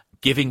on,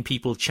 giving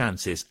people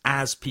chances,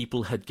 as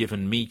people had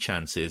given me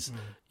chances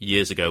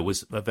years ago,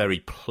 was a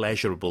very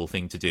pleasurable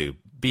thing to do,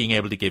 being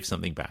able to give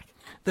something back.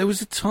 There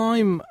was a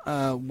time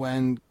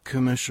when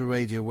commercial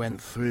radio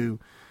went through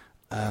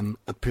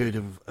a period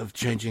of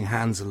changing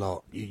hands a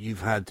lot.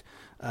 You've had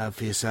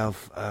for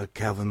yourself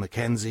Kelvin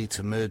Mackenzie,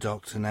 to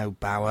Murdoch, to now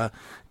Bauer.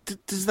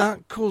 Does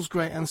that cause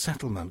great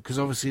unsettlement? Because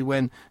obviously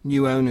when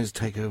new owners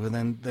take over,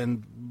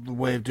 then the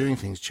way of doing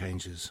things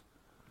changes.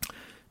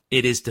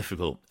 It is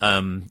difficult.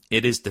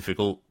 It is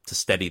difficult to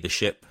steady the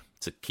ship,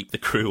 to keep the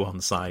crew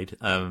on side.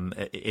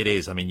 It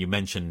is. I mean, you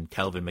mentioned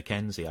Kelvin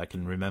Mackenzie. I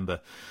can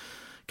remember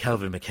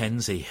Kelvin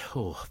Mackenzie.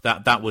 Oh,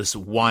 that was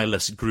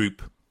Wireless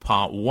Group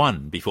Part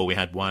 1 before we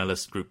had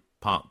Wireless Group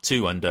Part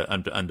 2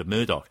 under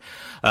Murdoch.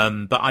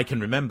 But I can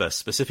remember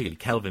specifically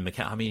Kelvin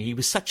McCann. I mean, he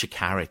was such a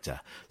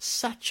character,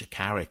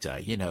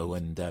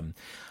 and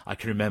I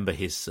can remember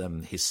his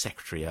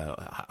secretary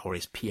or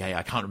his PA.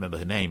 I can't remember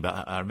her name,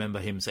 but I remember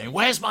him saying,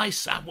 "Where's my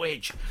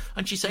sandwich?"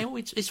 And she'd say, "Oh,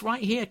 it's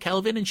right here,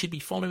 Kelvin." And she'd be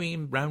following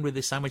him round with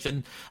his sandwich.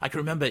 And I can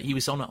remember he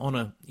was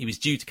he was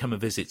due to come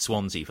and visit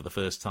Swansea for the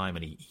first time,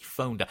 and he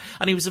phoned her.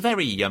 And he was a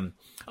very,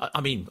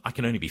 I mean, I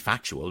can only be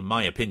factual. In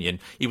my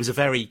opinion, he was a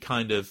very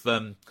kind of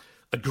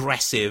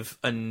aggressive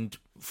and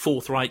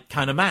forthright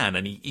kind of man,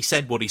 and he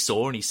said what he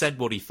saw and he said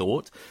what he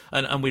thought,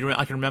 and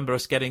I can remember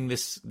us getting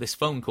this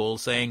phone call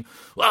saying,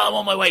 "Well, I'm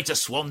on my way to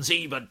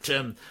Swansea, but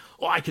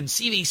I can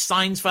see these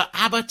signs for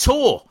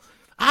Abertor.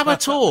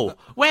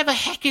 Where the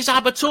heck is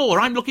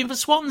Abertor? I'm looking for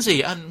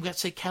Swansea." And we'd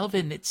say,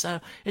 "Kelvin, it's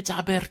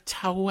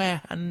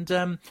Abertawe,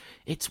 and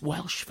it's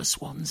Welsh for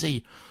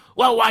Swansea."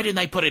 "Well, why didn't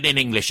they put it in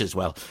English as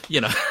well?"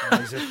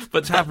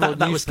 But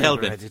that was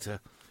Kelvin. Editor.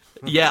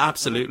 Yeah,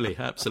 absolutely.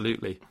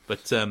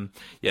 But,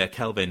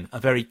 Kelvin, a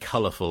very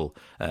colourful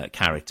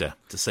character,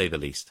 to say the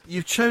least.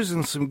 You've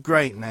chosen some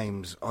great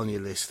names on your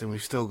list, and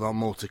we've still got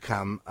more to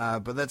come.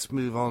 But let's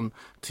move on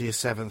to your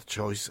seventh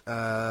choice,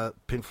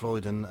 Pink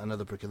Floyd and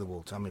Another Brick in the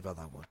Wall. Tell me about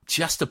that one.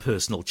 Just a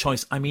personal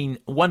choice. I mean,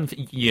 one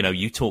thing,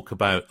 you talk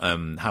about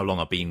how long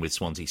I've been with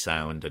Swansea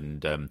Sound,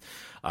 and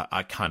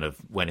I kind of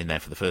went in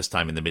there for the first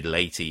time in the middle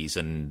 80s,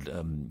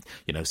 and,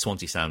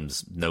 Swansea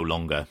Sound's no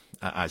longer,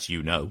 as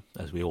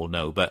we all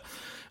know, but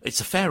it's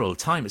a fair old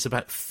time. It's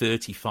about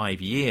 35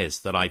 years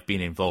that I've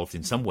been involved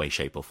in some way,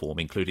 shape or form,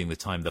 including the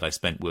time that I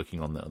spent working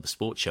on the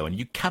sports show. And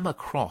you come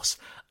across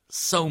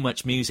so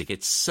much music.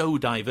 It's so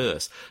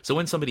diverse. So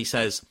when somebody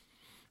says,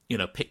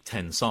 pick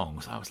 10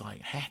 songs, I was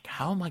like, heck,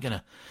 how am I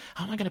gonna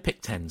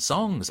pick 10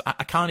 songs?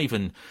 I can't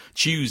even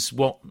choose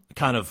what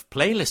kind of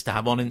playlist to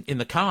have on in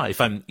the car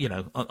if I'm,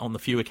 on the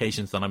few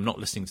occasions that I'm not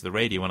listening to the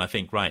radio, and I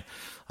think, right,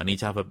 I need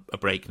to have a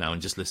break now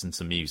and just listen to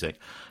some music.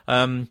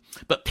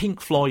 But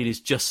Pink Floyd is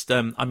just,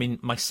 I mean,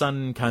 my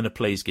son kind of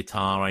plays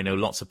guitar. I know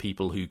lots of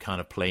people who kind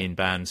of play in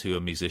bands who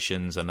are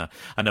musicians, and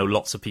I know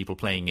lots of people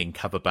playing in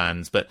cover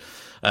bands, but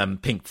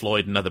Pink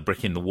Floyd, Another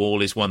Brick in the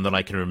Wall, is one that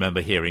I can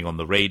remember hearing on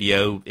the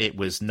radio. It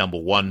was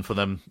 #1 for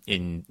them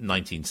in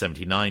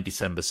 1979,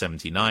 December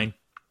 79.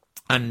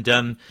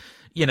 And,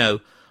 you know,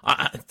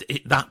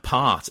 that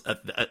part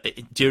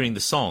during the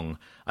song,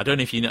 I don't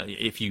know if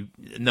you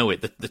know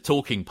it, the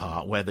talking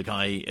part where the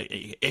guy,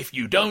 if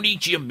you don't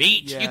eat your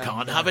meat, you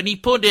can't have any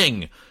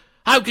pudding.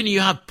 How can you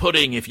have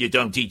pudding if you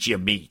don't eat your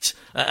meat?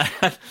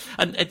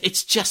 And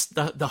it's just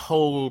the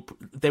whole...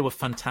 They were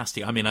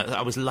fantastic. I mean,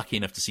 I was lucky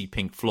enough to see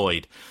Pink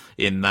Floyd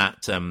in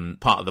that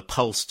part of the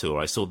Pulse tour.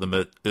 I saw them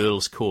at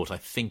Earl's Court. I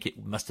think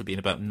it must have been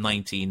about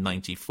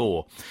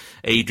 1994.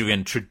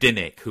 Adrian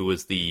Tredinnick, who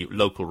was the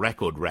local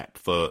record rep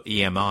for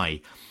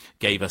EMI,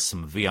 gave us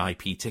some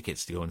VIP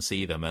tickets to go and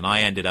see them. And I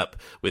ended up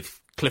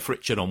with Cliff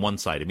Richard on one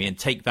side of me and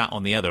Take That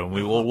on the other, and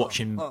we were all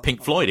watching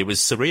Pink Floyd. It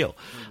was surreal.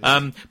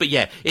 But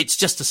yeah, it's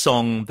just a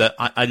song that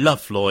I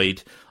love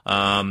Floyd.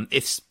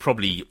 It's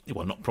probably,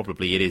 well, not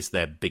probably, it is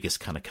their biggest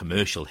kind of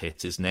commercial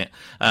hit, isn't it?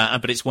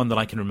 But it's one that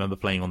I can remember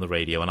playing on the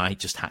radio, and I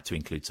just had to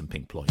include some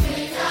Pink Floyd.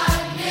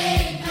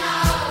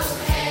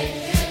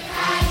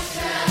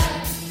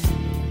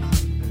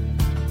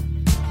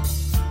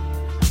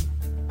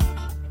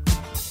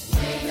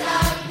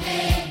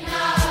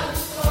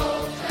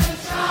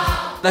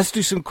 Let's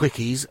do some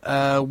quickies.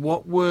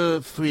 What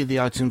were 3 of the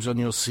items on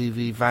your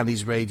CV?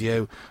 Valleys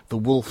Radio, The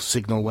Wolf,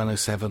 Signal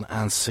 107,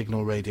 and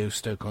Signal Radio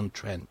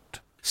Stoke-on-Trent.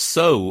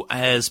 So,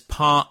 as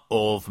part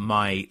of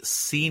my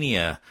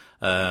senior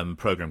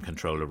program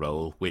controller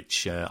role,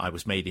 which I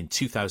was made in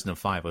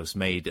 2005. I was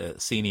made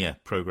senior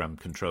program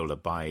controller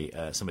by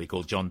somebody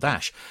called John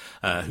Dash,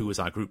 who was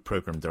our group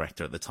program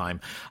director at the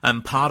time.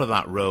 And part of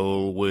that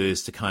role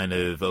was to kind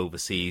of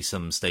oversee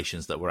some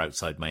stations that were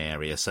outside my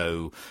area.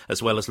 So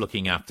as well as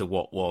looking after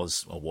what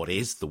was, or what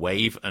is, the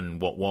Wave and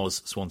what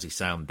was Swansea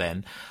Sound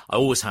then, I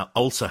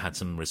also had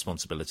some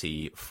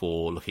responsibility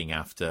for looking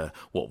after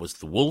what was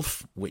the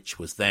Wolf, which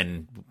was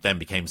then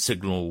became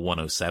Signal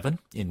 107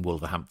 in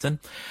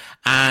Wolverhampton.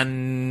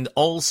 And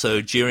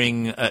also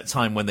during a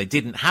time when they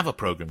didn't have a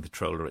program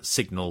controller at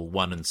Signal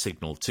 1 and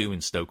Signal 2 in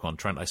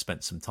Stoke-on-Trent, I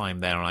spent some time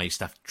there, and I used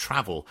to have to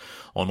travel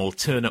on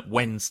alternate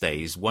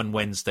Wednesdays, one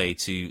Wednesday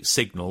to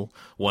Signal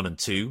 1 and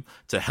 2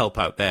 to help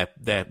out their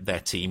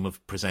team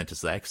of presenters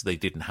there because they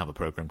didn't have a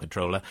program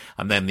controller.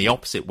 And then the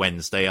opposite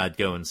Wednesday, I'd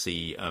go and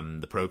see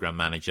the program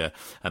manager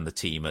and the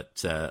team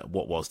at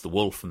what was the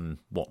Wolf and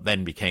what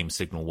then became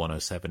Signal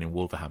 107 in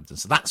Wolverhampton.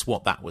 So that's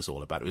what that was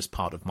all about. It was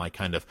part of my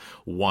kind of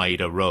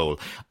wider role.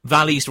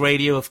 Valleys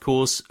Radio, of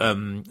course.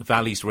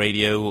 Valleys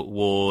Radio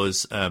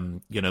was,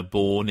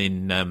 born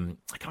in,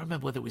 I can't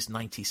remember whether it was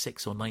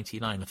 96 or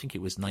 99. I think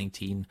it was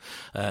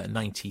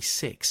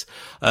 1996.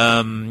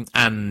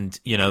 And,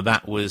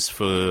 that was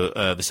for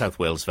the South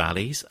Wales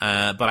Valleys.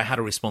 But I had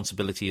a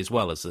responsibility as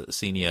well as a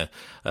senior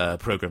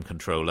program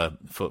controller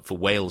for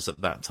Wales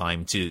at that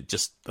time to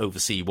just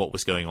oversee what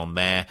was going on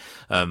there.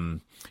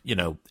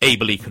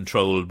 Ably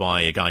controlled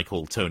by a guy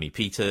called Tony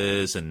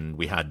Peters, and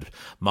we had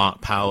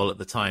Mark Powell at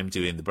the time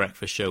doing the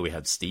breakfast show. We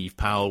had Steve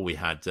Powell. We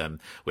had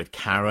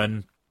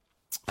Karen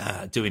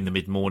doing the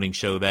mid-morning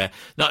show there.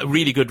 Not a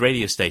really good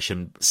radio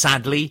station.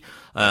 Sadly,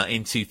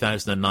 in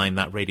 2009,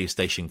 that radio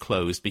station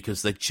closed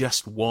because there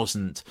just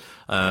wasn't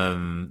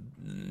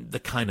the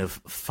kind of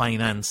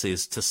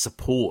finances to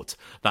support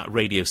that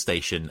radio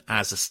station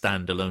as a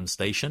standalone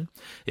station.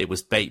 It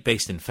was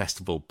based in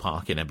Festival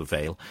Park in Ebbw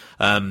Vale.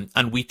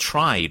 And we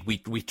tried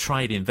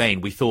in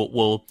vain. We thought,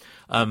 well,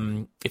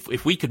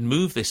 if we could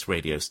move this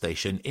radio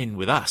station in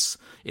with us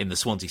in the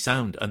Swansea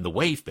Sound and the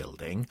Wave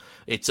building,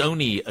 it's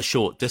only a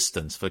short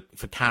distance for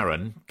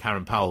Karen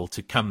Powell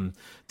to come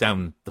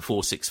down the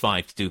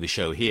 465 to do the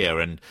show here.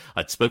 And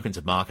I'd spoken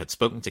to Mark, I'd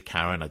spoken to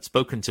Karen, I'd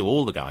spoken to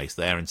all the guys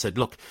there and said,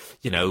 look,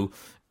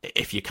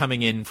 if you're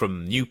coming in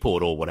from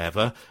Newport or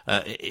whatever,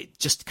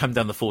 just come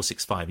down the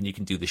 465 and you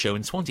can do the show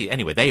in Swansea.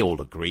 Anyway, they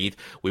all agreed.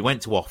 We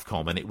went to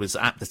Ofcom, and it was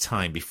at the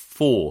time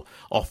before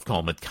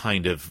Ofcom had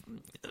kind of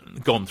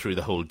gone through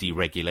the whole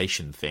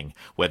deregulation thing,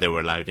 where they were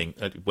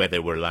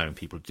allowing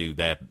people to do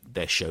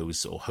their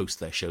shows or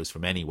host their shows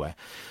from anywhere.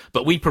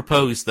 But we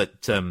proposed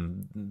that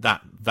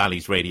that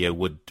Valleys Radio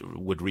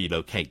would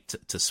relocate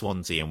to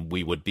Swansea, and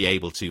we would be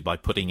able to, by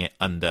putting it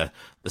under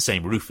the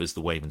same roof as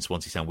the Wave and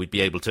Swansea Sound, we'd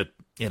be able to,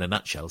 in a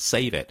nutshell,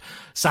 save it.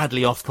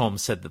 Sadly, Ofcom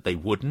said that they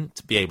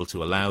wouldn't be able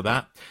to allow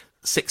that.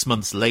 6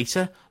 months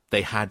later,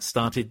 they had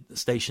started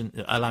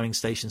allowing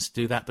stations to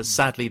do that, but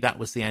sadly that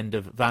was the end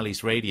of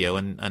Valleys Radio,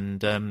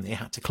 and it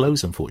had to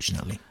close,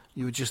 unfortunately.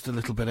 You were just a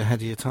little bit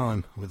ahead of your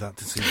time with that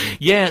decision.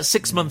 Yeah,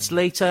 6 months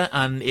later,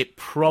 and we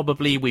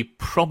probably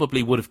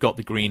would have got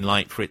the green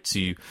light for it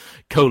to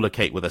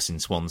co-locate with us in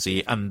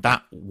Swansea, and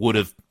that would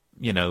have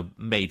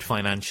made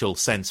financial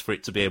sense for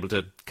it to be able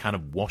to kind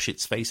of wash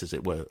its face, as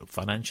it were,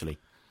 financially.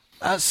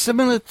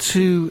 Similar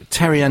to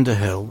Terry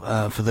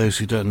Underhill, for those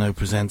who don't know,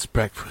 presents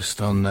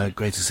Breakfast on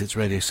Greatest Hits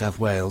Radio South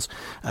Wales.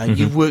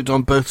 You've worked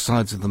on both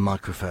sides of the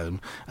microphone,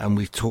 and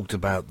we've talked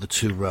about the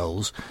two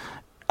roles.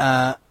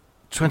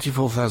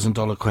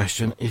 $24,000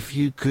 question. If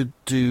you could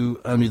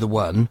do only the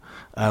one,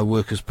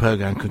 work as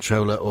programme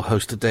controller or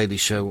host a daily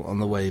show on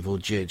the Wave or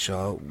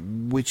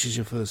GHR, which is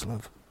your first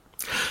love?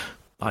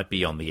 I'd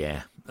be on the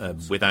air.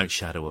 Without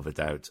shadow of a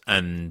doubt.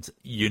 And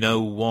you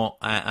know what,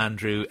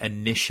 Andrew?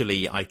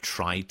 Initially, I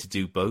tried to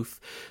do both.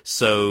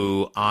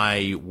 So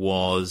I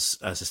was,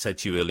 as I said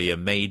to you earlier,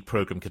 made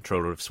programme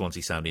controller of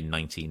Swansea Sound in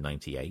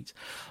 1998.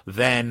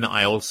 Then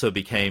I also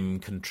became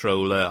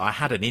controller. I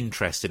had an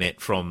interest in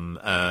it from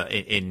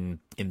in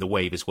the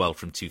Wave as well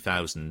from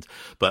 2000.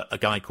 But a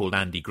guy called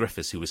Andy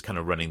Griffiths, who was kind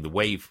of running the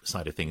Wave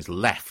side of things,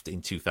 left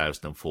in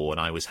 2004,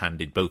 and I was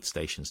handed both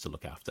stations to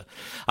look after.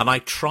 And I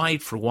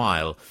tried for a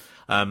while.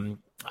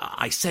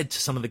 I said to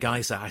some of the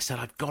guys there, I said,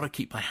 I've got to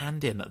keep my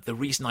hand in. The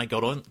reason I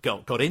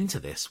got into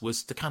this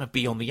was to kind of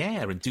be on the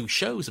air and do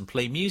shows and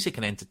play music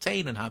and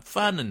entertain and have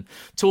fun and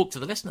talk to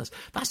the listeners.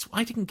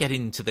 I didn't get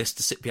into this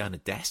to sit behind a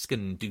desk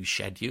and do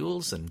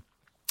schedules and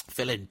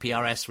fill in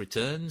PRS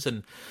returns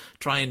and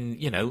try and,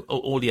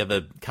 all the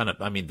other kind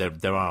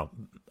of, there are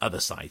other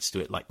sides to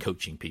it, like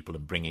coaching people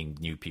and bringing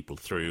new people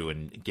through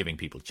and giving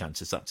people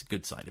chances. That's a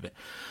good side of it.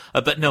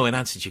 But no, in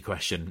answer to your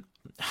question,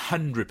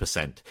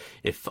 100%,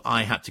 if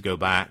I had to go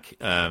back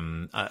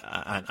and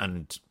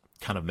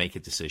kind of make a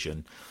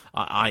decision,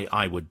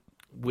 I would,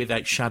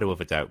 without shadow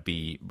of a doubt,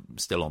 be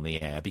still on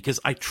the air, because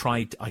I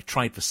tried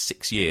for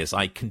 6 years.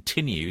 I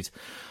continued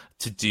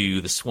to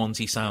do the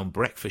Swansea Sound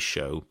breakfast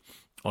show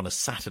on a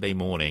Saturday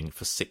morning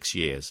for 6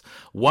 years.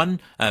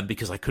 One,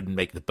 because I couldn't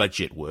make the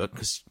budget work,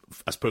 because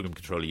as programme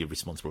controller, you're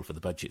responsible for the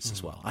budgets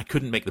as well. I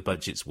couldn't make the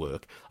budgets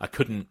work. I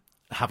couldn't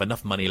have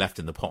enough money left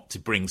in the pot to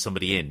bring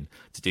somebody in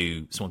to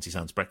do Swansea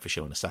Sound's breakfast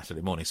show on a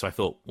Saturday morning. So I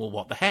thought, well,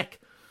 what the heck?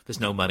 There's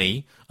no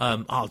money.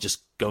 I'll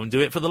just go and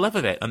do it for the love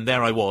of it. And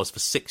there I was for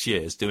 6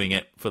 years doing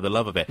it for the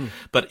love of it.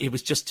 But it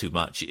was just too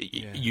much.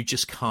 You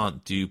just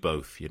can't do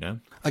both,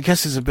 I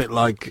guess it's a bit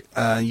like,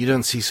 you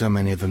don't see so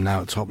many of them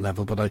now at top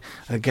level, but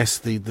I guess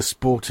the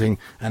sporting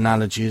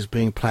analogy is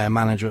being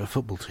player-manager at a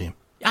football team.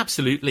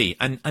 Absolutely.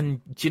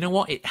 And do you know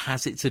what? It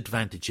has its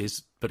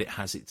advantages, but it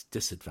has its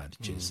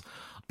disadvantages.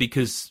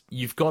 Because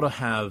you've got to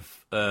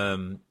have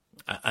an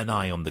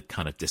eye on the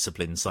kind of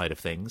discipline side of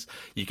things.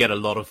 You get a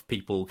lot of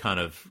people kind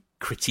of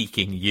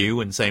critiquing you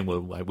and saying,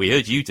 well, we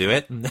heard you do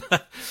it, and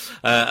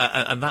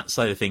that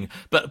side of thing.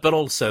 But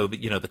also,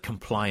 the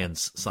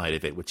compliance side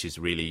of it, which is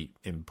really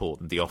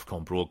important, the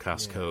Ofcom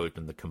broadcast code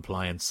and the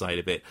compliance side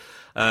of it.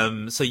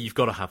 So you've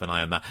got to have an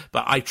eye on that.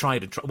 But I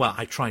tried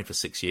for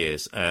 6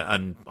 years,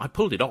 and I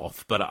pulled it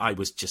off, but I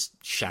was just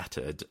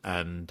shattered,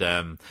 and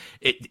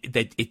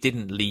it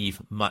didn't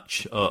leave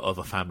much of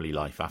a family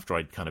life after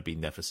I'd kind of been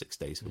there for 6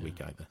 days a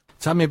week either.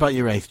 Tell me about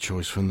your eighth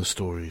choice from the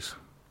Stories.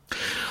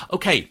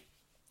 Okay.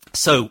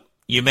 So,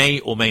 you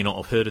may or may not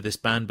have heard of this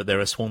band, but they're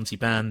a Swansea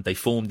band. They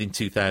formed in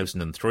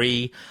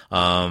 2003.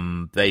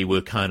 They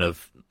were kind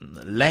of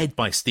led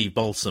by Steve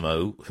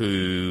Balsamo,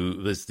 who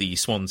was the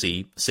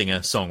Swansea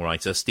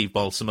singer-songwriter. Steve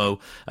Balsamo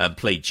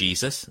played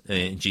Jesus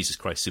in Jesus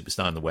Christ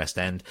Superstar in the West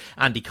End.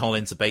 Andy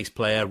Collins, a bass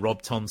player.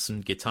 Rob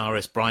Thompson,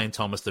 guitarist. Brian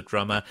Thomas, the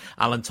drummer.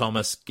 Alan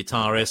Thomas,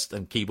 guitarist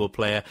and keyboard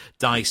player.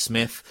 Di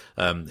Smith,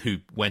 who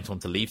went on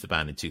to leave the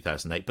band in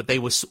 2008. But they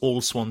were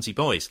all Swansea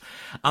boys.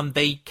 And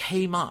they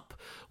came up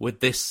with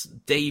this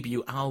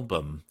debut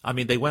album. I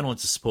mean, they went on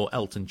to support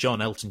Elton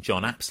John. Elton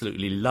John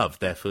absolutely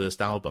loved their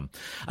first album.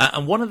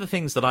 And one of the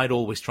things that I'd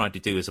always tried to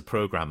do as a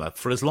programmer,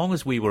 for as long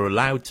as we were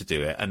allowed to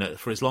do it, and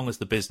for as long as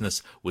the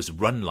business was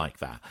run like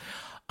that,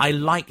 I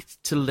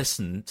liked to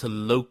listen to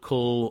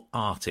local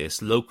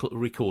artists, local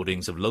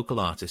recordings of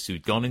local artists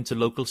who'd gone into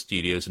local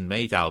studios and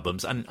made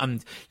albums.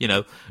 And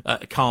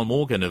Carl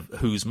Morgan of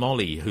Who's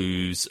Molly,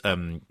 who's,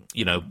 a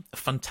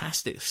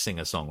fantastic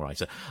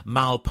singer-songwriter.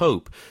 Mal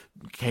Pope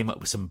came up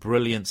with some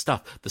brilliant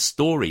stuff. The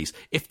Stories,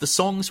 if the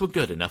songs were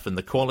good enough and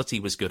the quality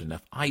was good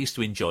enough, I used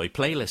to enjoy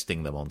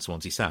playlisting them on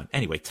Swansea Sound.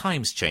 Anyway,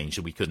 times changed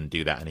and we couldn't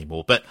do that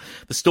anymore. But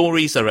the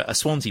Stories are a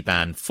Swansea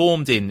band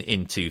formed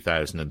in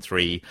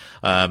 2003.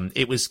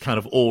 It was kind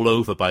of all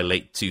over by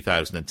late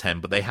 2010,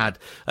 but they had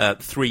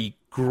 3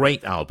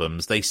 great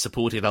albums. They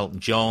supported Elton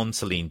John,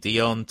 Celine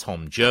Dion,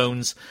 Tom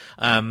Jones.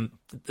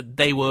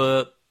 They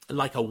were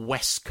like a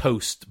West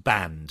Coast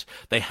band.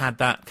 They had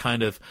that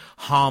kind of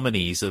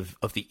harmonies of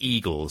the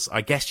Eagles.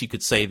 I guess you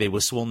could say they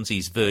were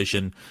Swansea's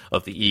version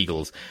of the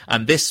Eagles.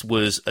 And this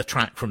was a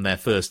track from their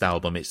first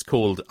album. It's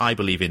called I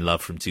Believe in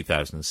Love from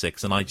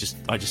 2006, and I just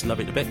love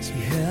it a bit.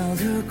 He held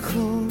her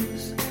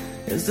close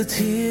as the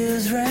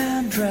tears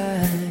ran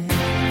dry,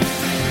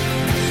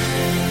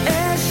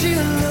 as she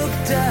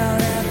looked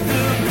down at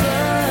the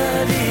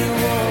bloody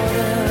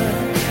water.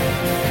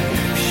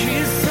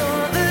 She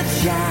saw the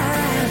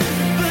child,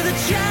 but the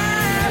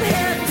child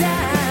had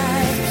died.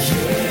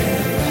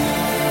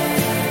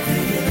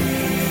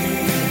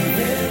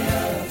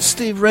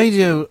 Steve,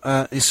 radio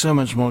is so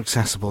much more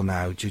accessible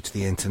now due to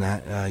the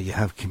internet. You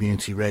have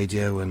community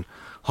radio and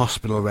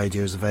hospital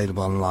radios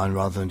available online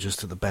rather than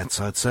just at the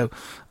bedside. So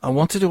I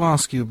wanted to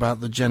ask you about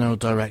the general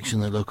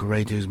direction that local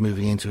radio is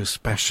moving into,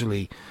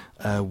 especially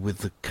with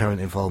the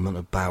current involvement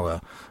of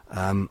Bauer.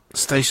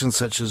 Stations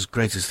such as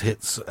Greatest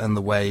Hits and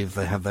The Wave,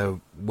 they have their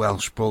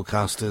Welsh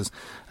broadcasters,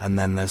 and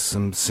then there's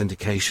some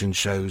syndication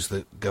shows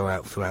that go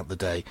out throughout the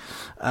day.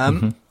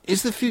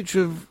 Is the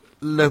future of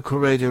local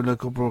radio,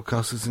 local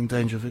broadcasters in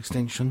danger of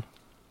extinction?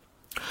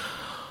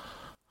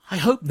 I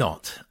hope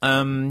not.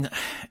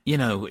 You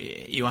know,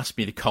 you asked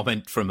me to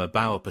comment from a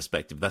Bauer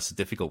perspective. That's a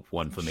difficult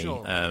one for me.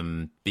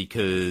 Sure.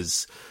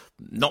 Because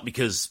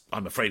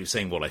I'm afraid of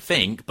saying what I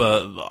think,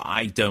 but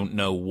I don't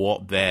know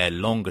what their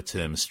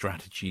longer-term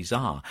strategies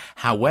are.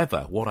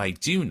 However, what I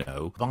do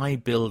know, by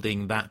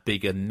building that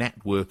bigger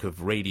network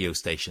of radio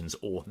stations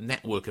or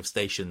network of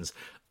stations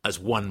as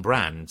one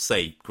brand,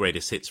 say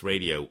Greatest Hits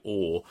Radio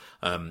or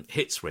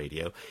Hits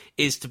Radio,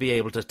 is to be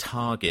able to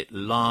target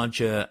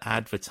larger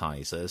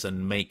advertisers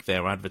and make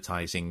their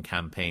advertising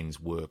campaigns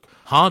work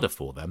harder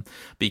for them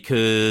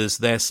because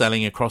they're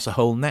selling across a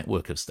whole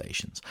network of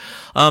stations.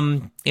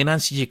 In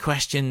answer to your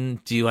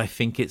question, do I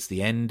think it's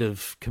the end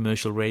of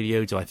commercial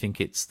radio? Do I think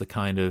it's the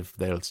kind of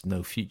there's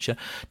no future?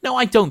 No,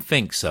 I don't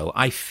think so.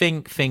 I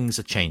think things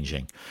are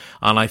changing,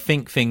 and I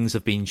think things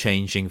have been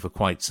changing for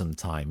quite some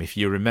time. If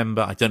you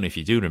remember, I don't know if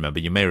you do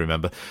remember, you may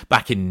remember,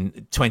 back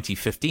in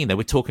 2015, they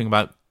were talking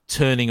about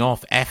turning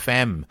off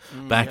FM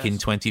back in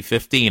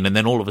 2015, and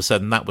then all of a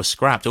sudden that was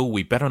scrapped. Oh,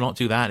 we better not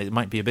do that. It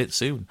might be a bit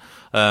soon,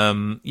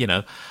 you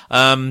know.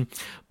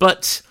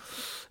 But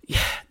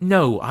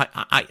no,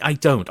 I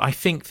don't. I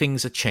think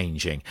things are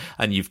changing,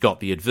 and you've got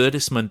the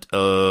advertisement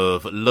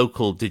of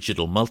local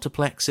digital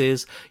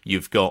multiplexes.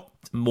 You've got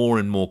more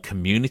and more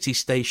community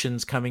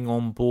stations coming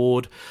on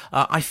board.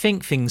 I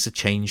think things are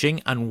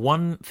changing, and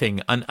one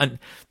thing, and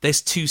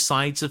there's two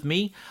sides of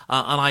me,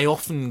 and I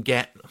often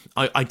get,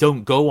 I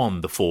don't go on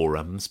the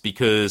forums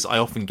because I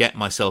often get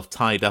myself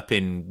tied up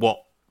in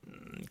what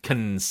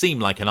can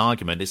seem like an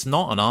argument. It's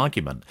not an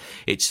argument.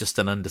 It's just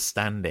an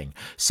understanding.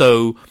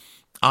 So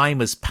I'm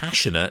as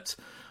passionate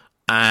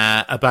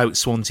about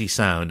Swansea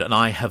Sound, and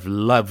I have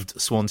loved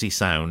Swansea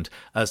Sound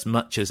as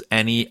much as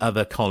any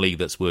other colleague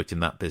that's worked in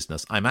that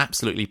business. I'm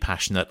absolutely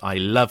passionate. I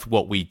love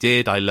what we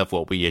did, I love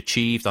what we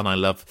achieved, and I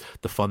love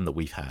the fun that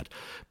we've had.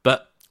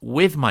 But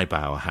with my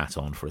Bauer hat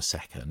on for a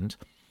second,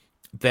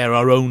 there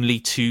are only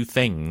two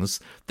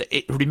things.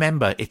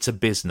 Remember, it's a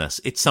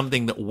business. It's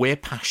something that we're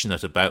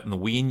passionate about and that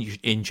we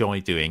enjoy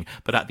doing.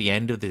 But at the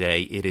end of the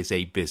day, it is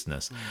a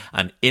business.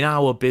 And in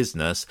our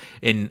business,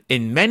 in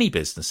many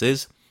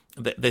businesses,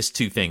 there's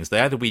two things.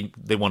 They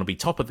want to be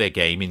top of their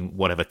game in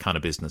whatever kind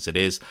of business it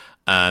is,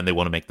 and they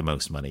want to make the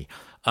most money.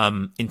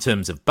 In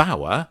terms of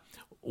Bauer,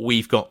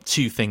 we've got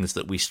two things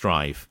that we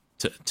strive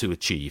to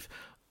achieve: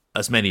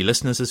 as many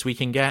listeners as we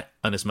can get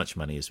and as much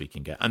money as we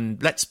can get.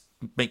 And let's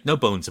make no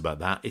bones about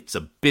that. It's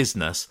a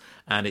business,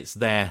 and it's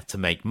there to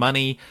make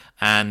money.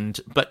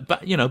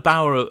 But you know,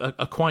 Bauer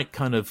are quite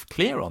kind of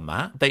clear on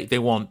that. They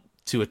want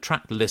to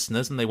attract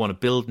listeners, and they want to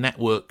build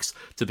networks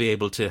to be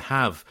able to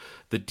have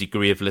the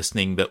degree of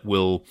listening that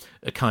will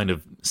kind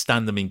of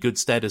stand them in good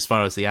stead as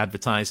far as the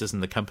advertisers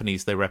and the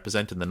companies they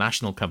represent and the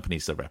national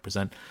companies they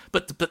represent.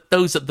 But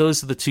those are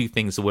the two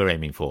things that we're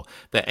aiming for.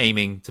 They're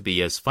aiming to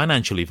be as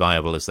financially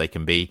viable as they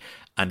can be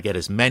and get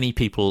as many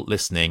people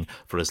listening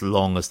for as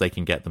long as they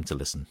can get them to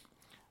listen.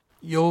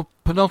 Your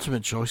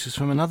penultimate choice is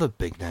from another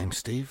big name,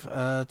 Steve.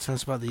 Tell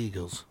us about the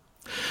Eagles.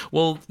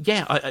 Well,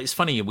 yeah, it's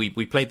funny.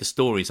 We played the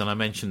stories, and I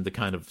mentioned the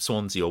kind of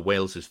Swansea or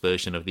Wales's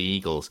version of the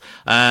Eagles,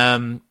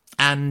 and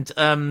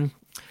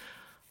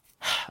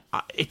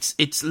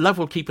it's love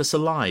will keep us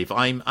alive.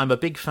 I'm a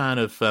big fan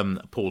of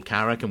Paul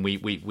Carrack, and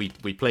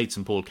we played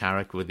some Paul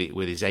Carrack with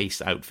his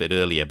Ace outfit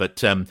earlier.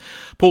 But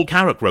Paul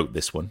Carrack wrote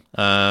this one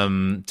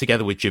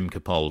together with Jim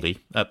Capaldi.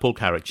 Paul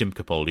Carrack, Jim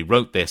Capaldi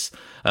wrote this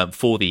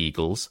for the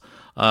Eagles.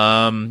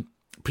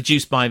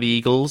 Produced by the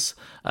Eagles.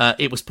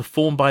 It was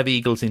performed by the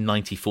Eagles in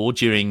 '94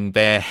 during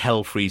their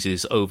Hell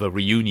Freezes Over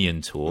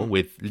reunion tour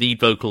with lead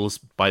vocals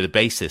by the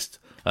bassist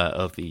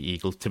of the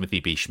Eagles,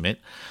 Timothy B.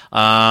 Schmidt.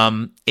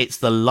 It's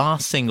the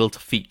last single to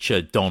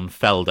feature Don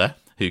Felder,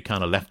 who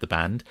kind of left the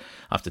band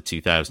after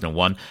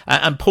 2001.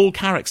 And Paul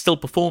Carrack still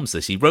performs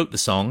this. He wrote the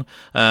song.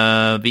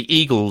 The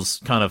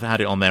Eagles kind of had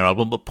it on their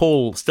album, but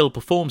Paul still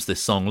performs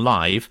this song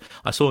live.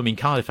 I saw him in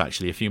Cardiff,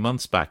 actually, a few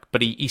months back,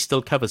 but he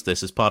still covers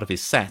this as part of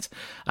his set,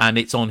 and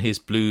it's on his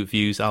Blue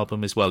Views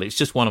album as well. It's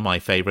just one of my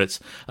favourites,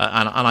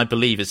 and I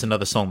believe it's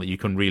another song that you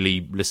can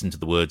really listen to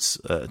the words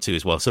to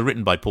as well. So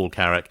written by Paul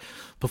Carrack,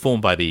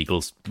 performed by the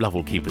Eagles, Love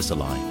Will Keep Us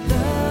Alive.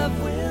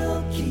 Love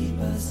will keep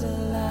us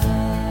alive.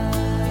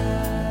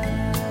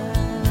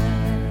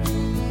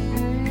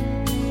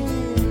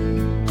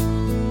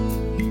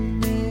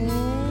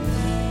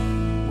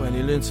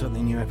 You learn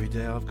something new every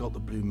day. I've got the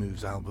Blue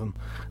Moves album,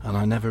 and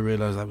I never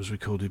realised that was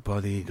recorded by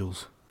the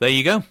Eagles. There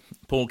you go.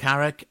 Paul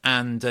Carrack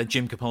and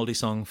Jim Capaldi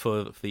song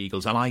for the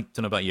Eagles. And I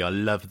don't know about you, I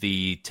love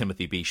the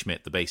Timothy B.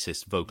 Schmidt, the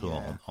bassist, vocal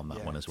on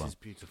that one as well. It's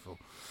beautiful.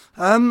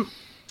 One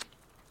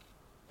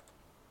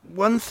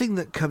thing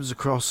that comes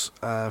across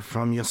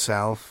from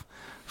yourself,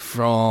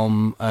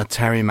 from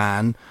Terry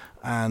Mann,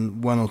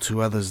 and one or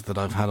two others that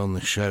I've had on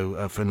the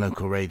show for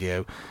local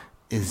radio,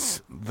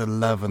 is the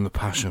love and the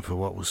passion for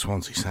what was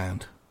Swansea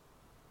Sound.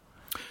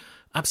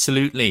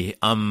 Absolutely.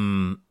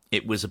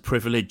 It was a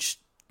privilege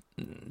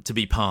to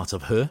be part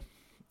of her.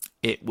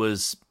 It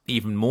was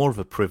even more of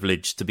a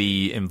privilege to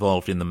be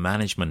involved in the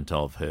management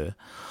of her.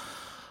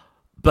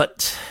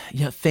 But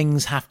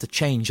things have to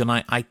change, and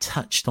I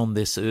touched on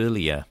this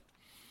earlier.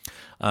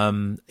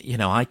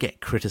 I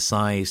get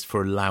criticised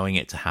for allowing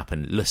it to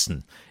happen.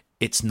 Listen,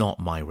 it's not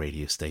my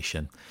radio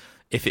station.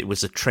 If it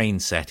was a train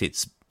set,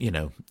 it's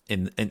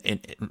in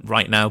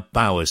right now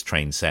Bauer's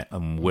train set,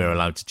 and we're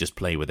allowed to just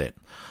play with it.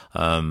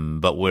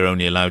 But we're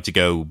only allowed to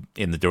go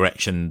in the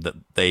direction that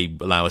they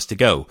allow us to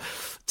go.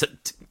 Do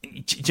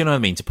you know what I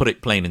mean? To put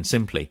it plain and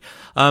simply.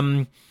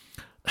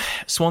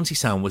 Swansea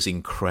Sound was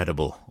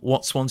incredible.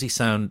 What Swansea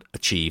Sound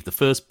achieved, the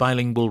first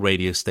bilingual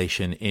radio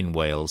station in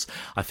Wales,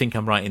 I think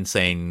I'm right in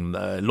saying,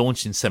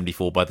 launched in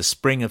 74, by the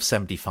spring of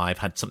 75,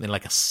 had something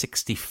like a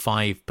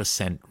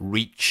 65%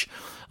 reach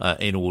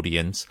in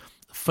audience.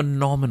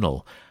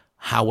 Phenomenal.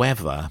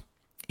 However,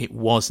 it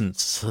wasn't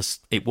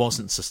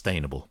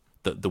sustainable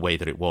the way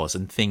that it was,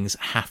 and things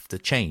have to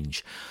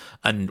change.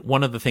 And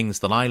one of the things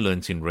that I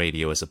learnt in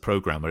radio as a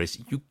programmer is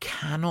you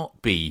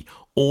cannot be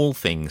all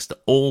things to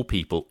all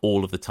people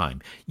all of the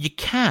time. You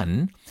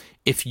can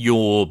if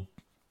you're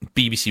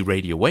BBC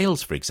Radio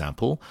Wales, for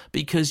example,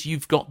 because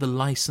you've got the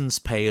licence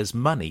payers'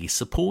 money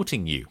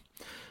supporting you.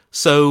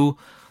 So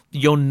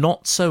you're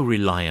not so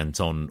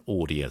reliant on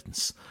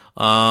audience.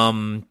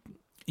 And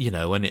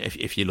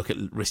if you look at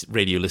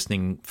radio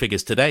listening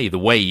figures today, the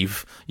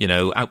Wave,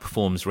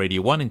 outperforms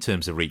Radio 1 in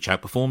terms of reach,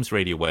 outperforms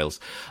Radio Wales.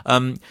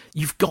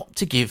 You've got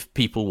to give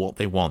people what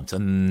they want.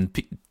 And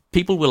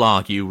people will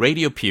argue,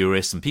 radio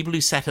purists and people who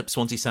set up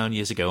Swansea Sound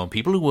years ago and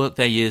people who worked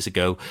there years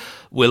ago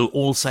will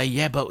all say,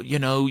 yeah, but,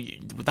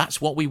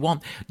 that's what we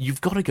want.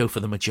 You've got to go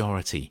for the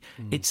majority.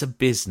 It's a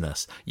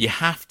business. You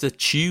have to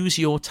choose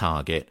your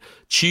target,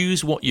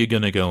 choose what you're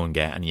going to go and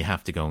get, and you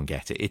have to go and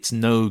get it. It's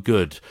no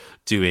good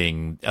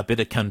doing a bit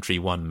of country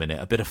 1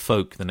 minute, a bit of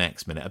folk the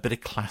next minute, a bit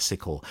of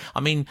classical. I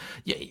mean,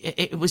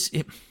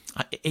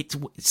 it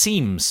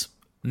seems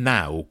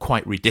now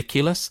quite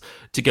ridiculous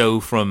to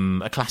go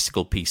from a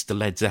classical piece to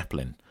Led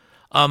Zeppelin.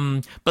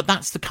 But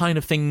that's the kind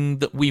of thing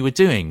that we were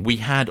doing. We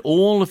had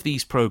all of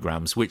these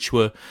programs which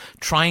were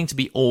trying to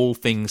be all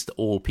things to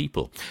all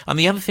people. And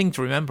the other thing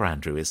to remember,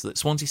 Andrew, is that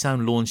Swansea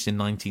Sound launched in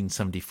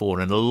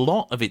 1974, and a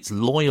lot of its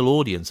loyal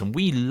audience, and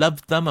we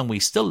loved them and we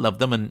still love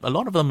them, and a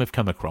lot of them have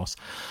come across,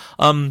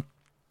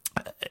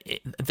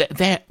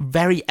 they're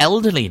very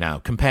elderly now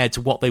compared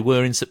to what they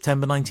were in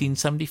September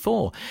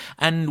 1974,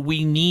 and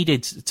we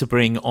needed to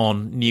bring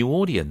on new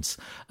audience,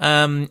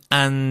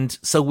 and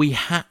so we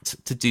had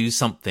to do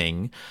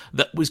something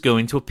that was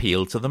going to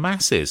appeal to the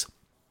masses.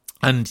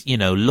 And,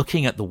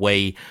 looking at the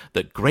way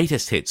that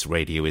Greatest Hits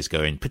radio is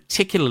going,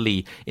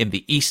 particularly in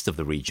the east of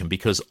the region,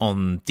 because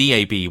on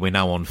DAB, we're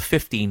now on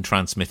 15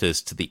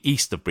 transmitters to the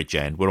east of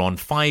Bridgend. We're on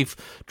 5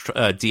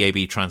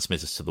 DAB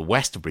transmitters to the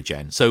west of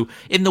Bridgend. So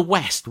in the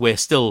west, we're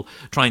still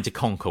trying to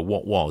conquer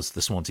what was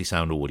the Swansea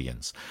Sound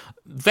audience.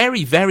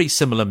 Very, very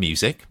similar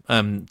music,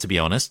 to be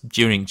honest,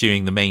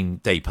 during the main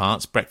day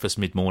parts, breakfast,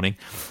 mid-morning,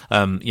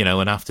 and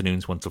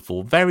afternoons 1 to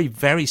 4. Very,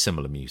 very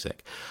similar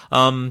music.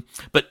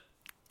 But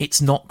it's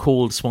not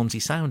called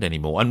Swansea Sound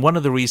anymore. And one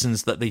of the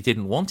reasons that they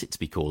didn't want it to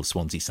be called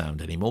Swansea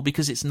Sound anymore,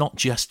 because it's not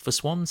just for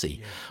Swansea.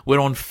 Yeah. We're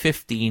on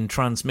 15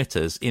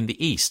 transmitters in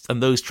the east,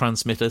 and those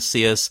transmitters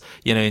see us,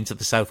 into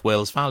the South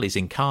Wales valleys,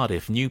 in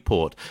Cardiff,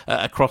 Newport,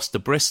 across to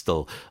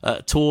Bristol,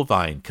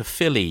 Torfaen,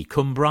 Caerphilly,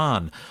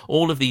 Cwmbran,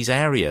 all of these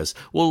areas.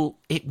 Well,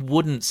 it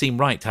wouldn't seem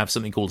right to have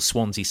something called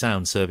Swansea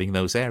Sound serving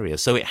those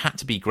areas. So it had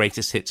to be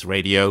Greatest Hits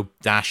Radio -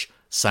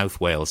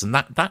 South Wales, and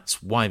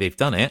that's why they've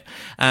done it.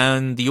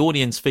 And the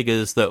audience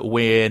figures that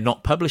we're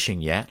not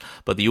publishing yet,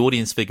 but the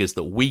audience figures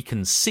that we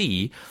can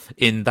see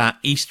in that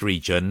east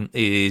region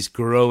is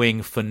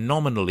growing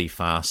phenomenally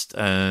fast,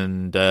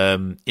 and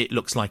it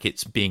looks like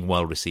it's being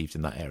well received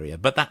in that area.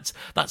 But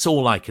that's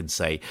all I can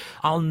say.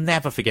 I'll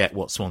never forget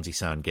what Swansea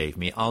Sound gave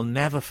me. I'll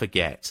never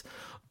forget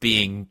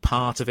being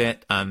part of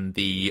it and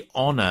the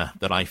honour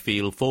that I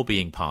feel for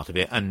being part of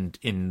it, and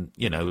in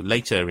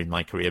later in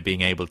my career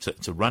being able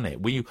to run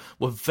it. We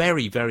were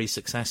very, very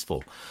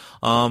successful,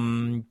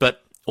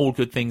 but all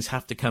good things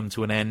have to come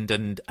to an end,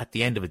 and at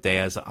the end of the day,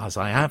 as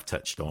I have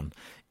touched on,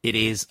 it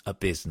is a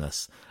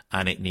business,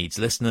 and it needs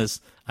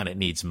listeners and it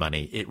needs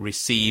money. It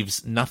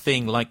receives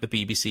nothing like the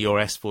BBC or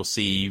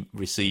S4C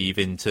receive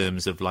in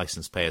terms of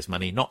licence payers'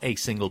 money, not a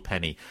single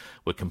penny.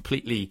 We're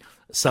completely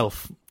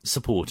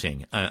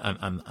self-supporting,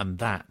 and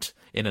that,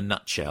 in a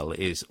nutshell,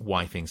 is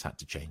why things had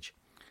to change.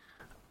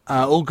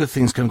 All good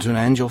things come to an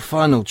end. Your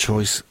final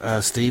choice,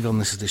 Steve, on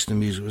this edition of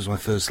Music Was My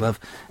First Love,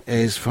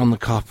 is from the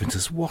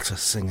Carpenters. What a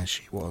singer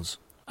she was.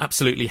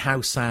 Absolutely.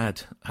 How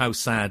sad.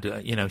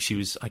 She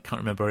was, I can't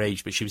remember her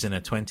age, but she was in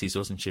her 20s,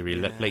 wasn't she?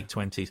 Really, late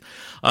 20s.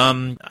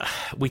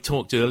 We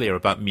talked earlier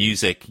about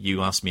music.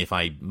 You asked me if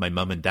my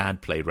mum and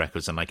dad played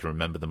records, and I can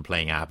remember them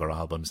playing ABBA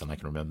albums, and I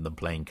can remember them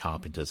playing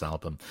Carpenter's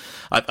album.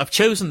 I've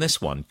chosen this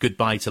one,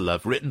 Goodbye to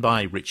Love, written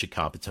by Richard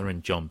Carpenter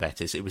and John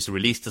Bettis. It was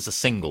released as a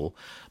single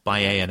by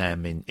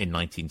A&M in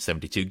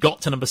 1972.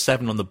 Got to number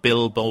 7 on the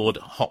Billboard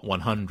Hot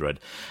 100.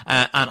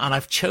 And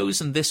I've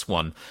chosen this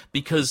one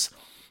because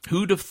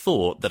who'd have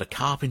thought that a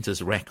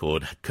Carpenter's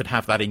record could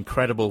have that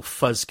incredible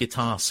fuzz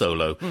guitar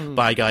solo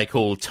by a guy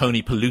called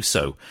Tony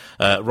Peluso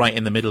right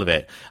in the middle of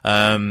it?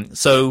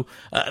 So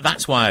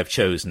that's why I've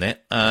chosen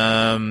it.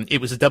 It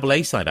was a double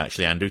A-side,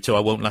 actually, Andrew, to I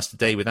Won't Last a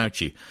Day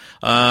Without You.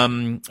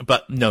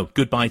 But no,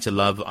 Goodbye to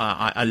Love.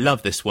 I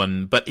love this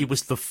one, but it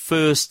was the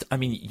first, I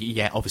mean,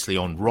 yeah, obviously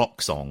on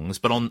rock songs,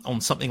 but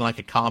on something like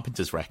a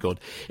Carpenter's record,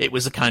 it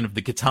was a kind of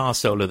the guitar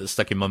solo that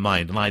stuck in my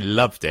mind, and I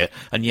loved it.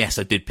 And yes,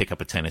 I did pick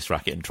up a tennis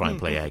racket and try and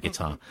play air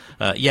guitar.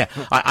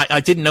 I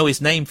didn't know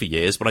his name for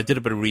years, but I did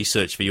a bit of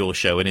research for your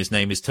show, and his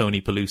name is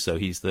Tony Peluso.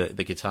 He's the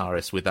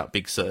guitarist with that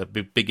big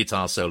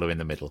guitar solo in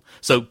the middle.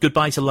 So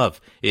Goodbye to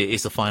Love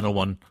is the final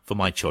one for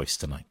my choice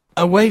tonight.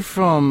 Away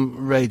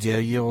from radio,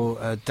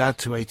 you're dad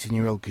to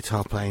 18-year-old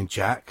guitar playing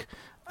Jack,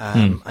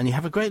 and you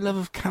have a great love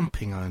of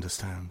camping, I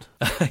understand.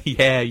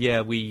 Yeah.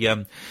 We,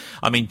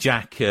 I mean,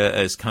 Jack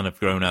has kind of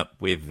grown up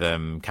with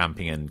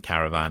camping and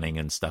caravanning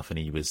and stuff, and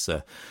he was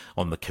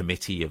on the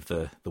committee of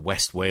the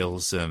West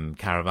Wales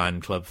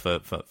Caravan Club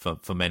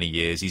for many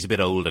years. He's a bit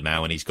older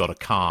now, and he's got a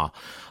car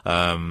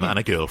and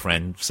a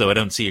girlfriend, so I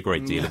don't see a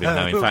great deal of him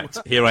now. In fact,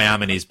 here I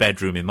am in his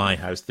bedroom in my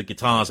house. The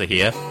guitars are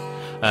here.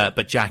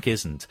 But Jack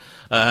isn't.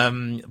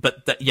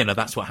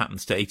 That's what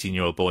happens to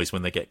 18-year-old boys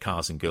when they get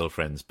cars and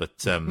girlfriends.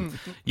 But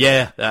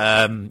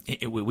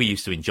we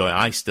used to enjoy it.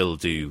 I still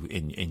do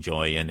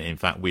enjoy, and in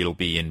fact, we'll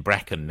be in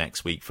Brecon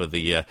next week for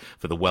the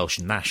Welsh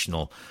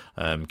National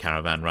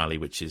Caravan Rally,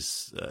 which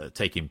is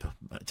taking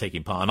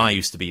part. And I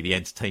used to be the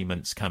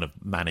entertainment's kind of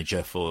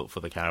manager for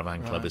the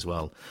Caravan Club as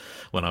well,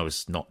 when I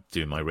was not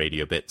doing my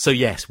radio bit. So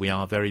yes, we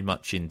are very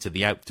much into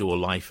the outdoor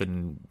life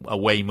and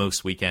away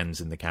most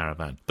weekends in the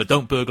caravan. But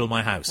don't burgle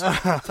my house.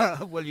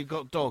 Well, you've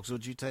got dogs, or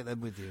do you take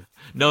them with you?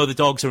 No, the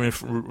dogs are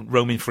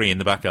roaming free in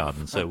the back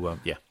garden, so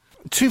yeah.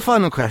 2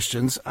 final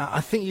questions.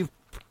 I think you've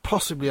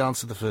possibly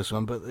answered the first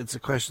one, but it's a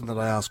question that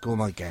I ask all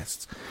my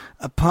guests.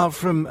 Apart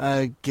from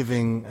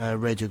giving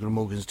Radio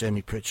Glamorgan's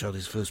Jamie Pritchard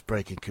his first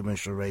break in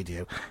commercial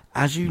radio,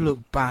 as you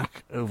look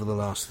back over the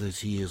last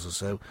 30 years or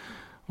so,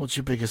 what's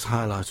your biggest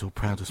highlight or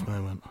proudest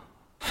moment?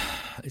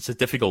 It's a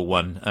difficult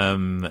one.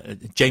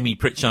 Jamie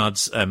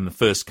Pritchard's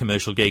first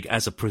commercial gig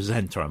as a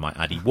presenter, I might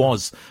add. He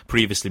was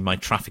previously my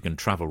traffic and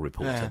travel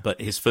reporter,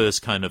 but his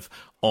first kind of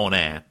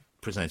on-air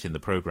presenting the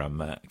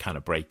programme kind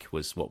of break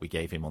was what we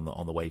gave him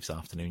on the Waves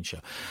afternoon show.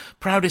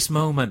 Proudest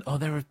moment? Oh,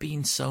 there have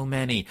been so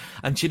many.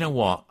 And do you know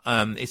what?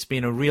 It's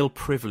been a real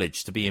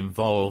privilege to be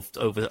involved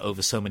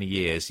over so many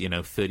years,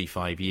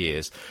 35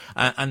 years.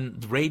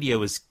 And radio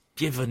has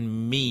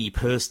given me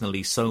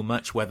personally so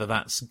much, whether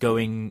that's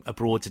going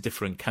abroad to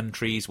different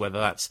countries, whether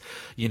that's,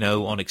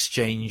 on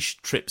exchange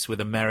trips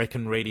with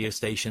American radio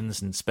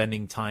stations and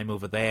spending time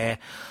over there.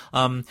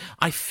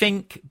 I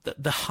think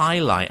that the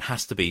highlight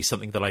has to be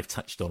something that I've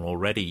touched on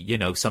already.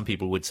 Some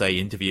people would say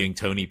interviewing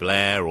Tony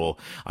Blair, or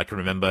I can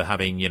remember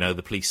having,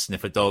 the police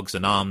sniffer dogs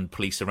and armed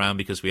police around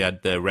because we had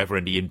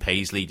Reverend Ian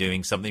Paisley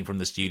doing something from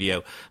the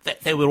studio.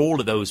 There were all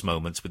of those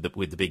moments with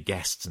the big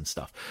guests and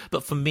stuff.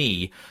 But for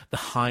me, the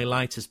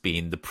highlight has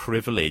been the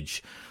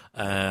privilege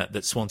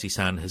that Swansea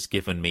Sound has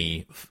given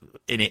me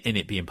in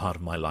it being part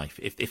of my life.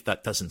 If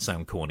that doesn't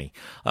sound corny,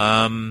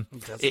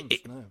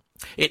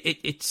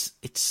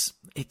 it's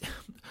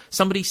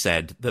somebody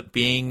said that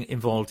being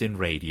involved in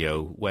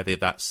radio, whether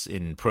that's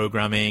in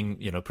programming,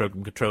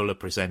 program controller,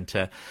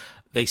 presenter,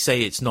 they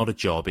say it's not a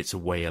job, it's a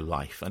way of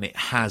life. And it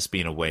has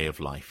been a way of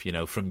life,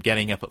 from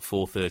getting up at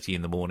 4:30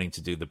 in the morning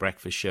to do the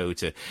breakfast show,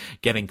 to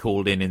getting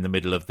called in the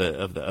middle of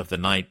the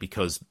night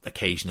because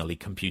occasionally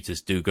computers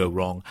do go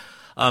wrong.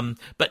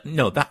 But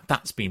no,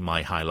 that's been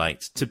my highlight.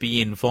 To be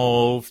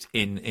involved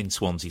in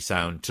Swansea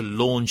Sound, to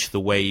launch the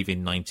Wave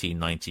in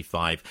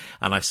 1995,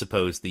 and I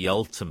suppose the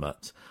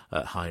ultimate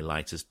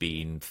highlight has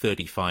been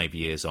 35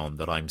 years on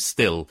that I'm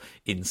still,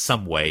 in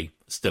some way,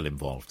 still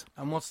involved.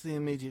 And what's the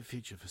immediate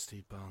future for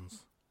Steve Barnes?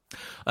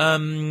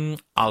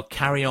 I'll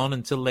carry on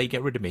until they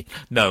get rid of me.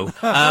 No,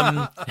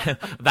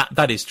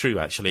 that is true,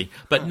 actually.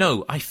 But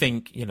no, I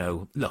think,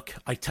 look,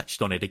 I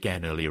touched on it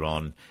again earlier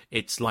on.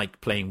 It's like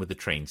playing with the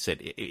train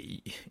set.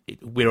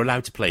 We're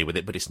allowed to play with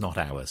it, but it's not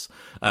ours.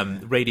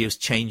 Radio's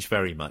changed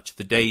very much.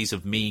 The days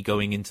of me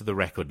going into the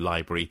record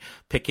library,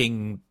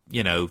 picking,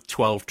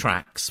 12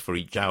 tracks for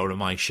each hour of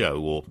my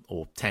show,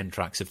 or 10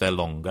 tracks if they're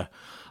longer,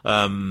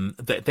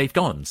 they've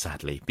gone,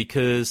 sadly,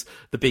 because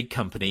the big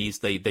companies,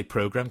 they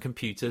program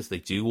computers, they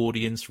do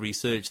audience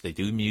research, they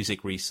do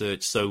music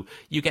research, so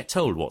you get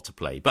told what to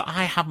play. But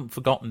I haven't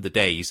forgotten the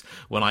days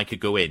when I could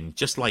go in,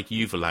 just like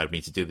you've allowed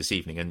me to do this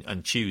evening,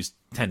 and choose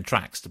 10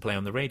 tracks to play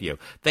on the radio.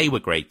 They were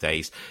great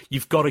days.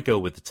 You've got to go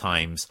with the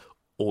times,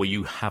 or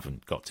you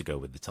haven't got to go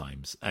with the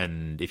times.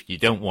 And if you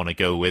don't want to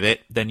go with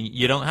it, then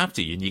you don't have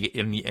to,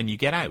 and you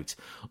get out.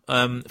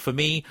 For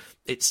me,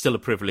 it's still a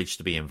privilege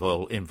to be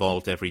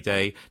involved every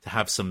day, to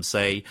have some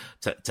say,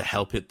 to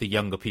help the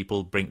younger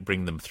people,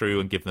 bring them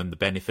through and give them the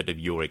benefit of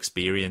your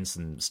experience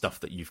and stuff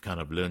that you've kind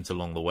of learnt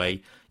along the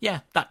way. Yeah,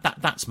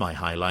 that's my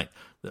highlight.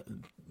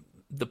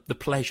 The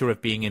pleasure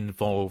of being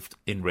involved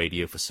in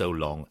radio for so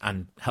long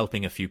and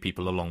helping a few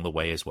people along the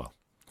way as well.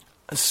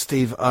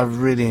 Steve,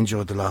 I've really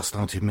enjoyed the last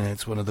 90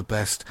 minutes. One of the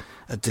best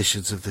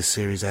editions of this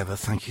series ever.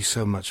 Thank you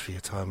so much for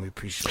your time. We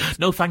appreciate it.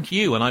 No, thank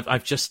you. And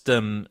I've just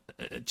done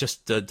a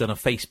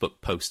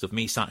Facebook post of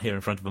me sat here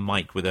in front of a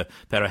mic with a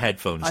pair of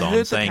headphones on, I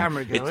heard saying the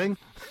camera going.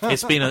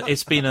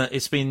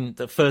 it's been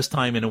the first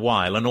time in a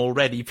while, and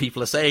already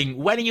people are saying,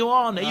 "When are you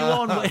on? Are you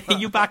on? Are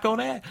you back on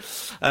air?"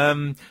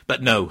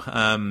 But no,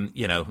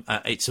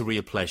 it's a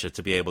real pleasure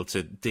to be able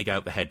to dig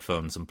out the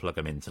headphones and plug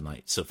them in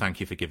tonight. So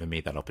thank you for giving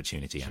me that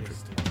opportunity, Andrew.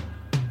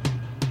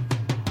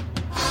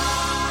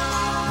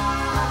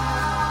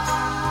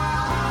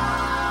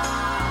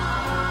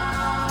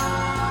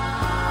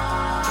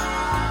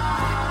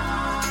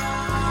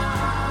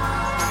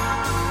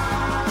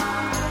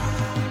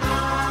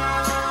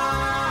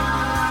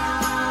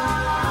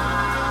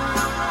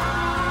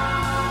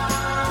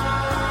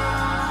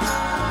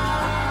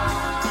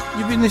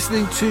 You've been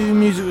listening to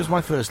Music Was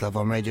My First Love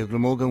on Radio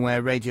Glamorgan,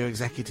 where radio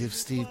executive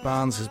Steve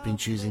Barnes has been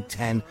choosing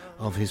 10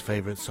 of his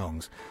favourite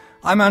songs.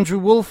 I'm Andrew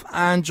Wolfe,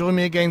 and join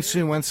me again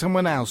soon when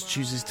someone else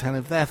chooses 10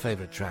 of their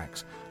favourite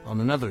tracks on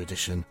another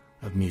edition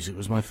of Music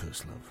Was My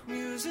First Love.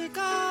 Music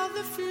of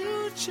the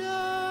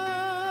future.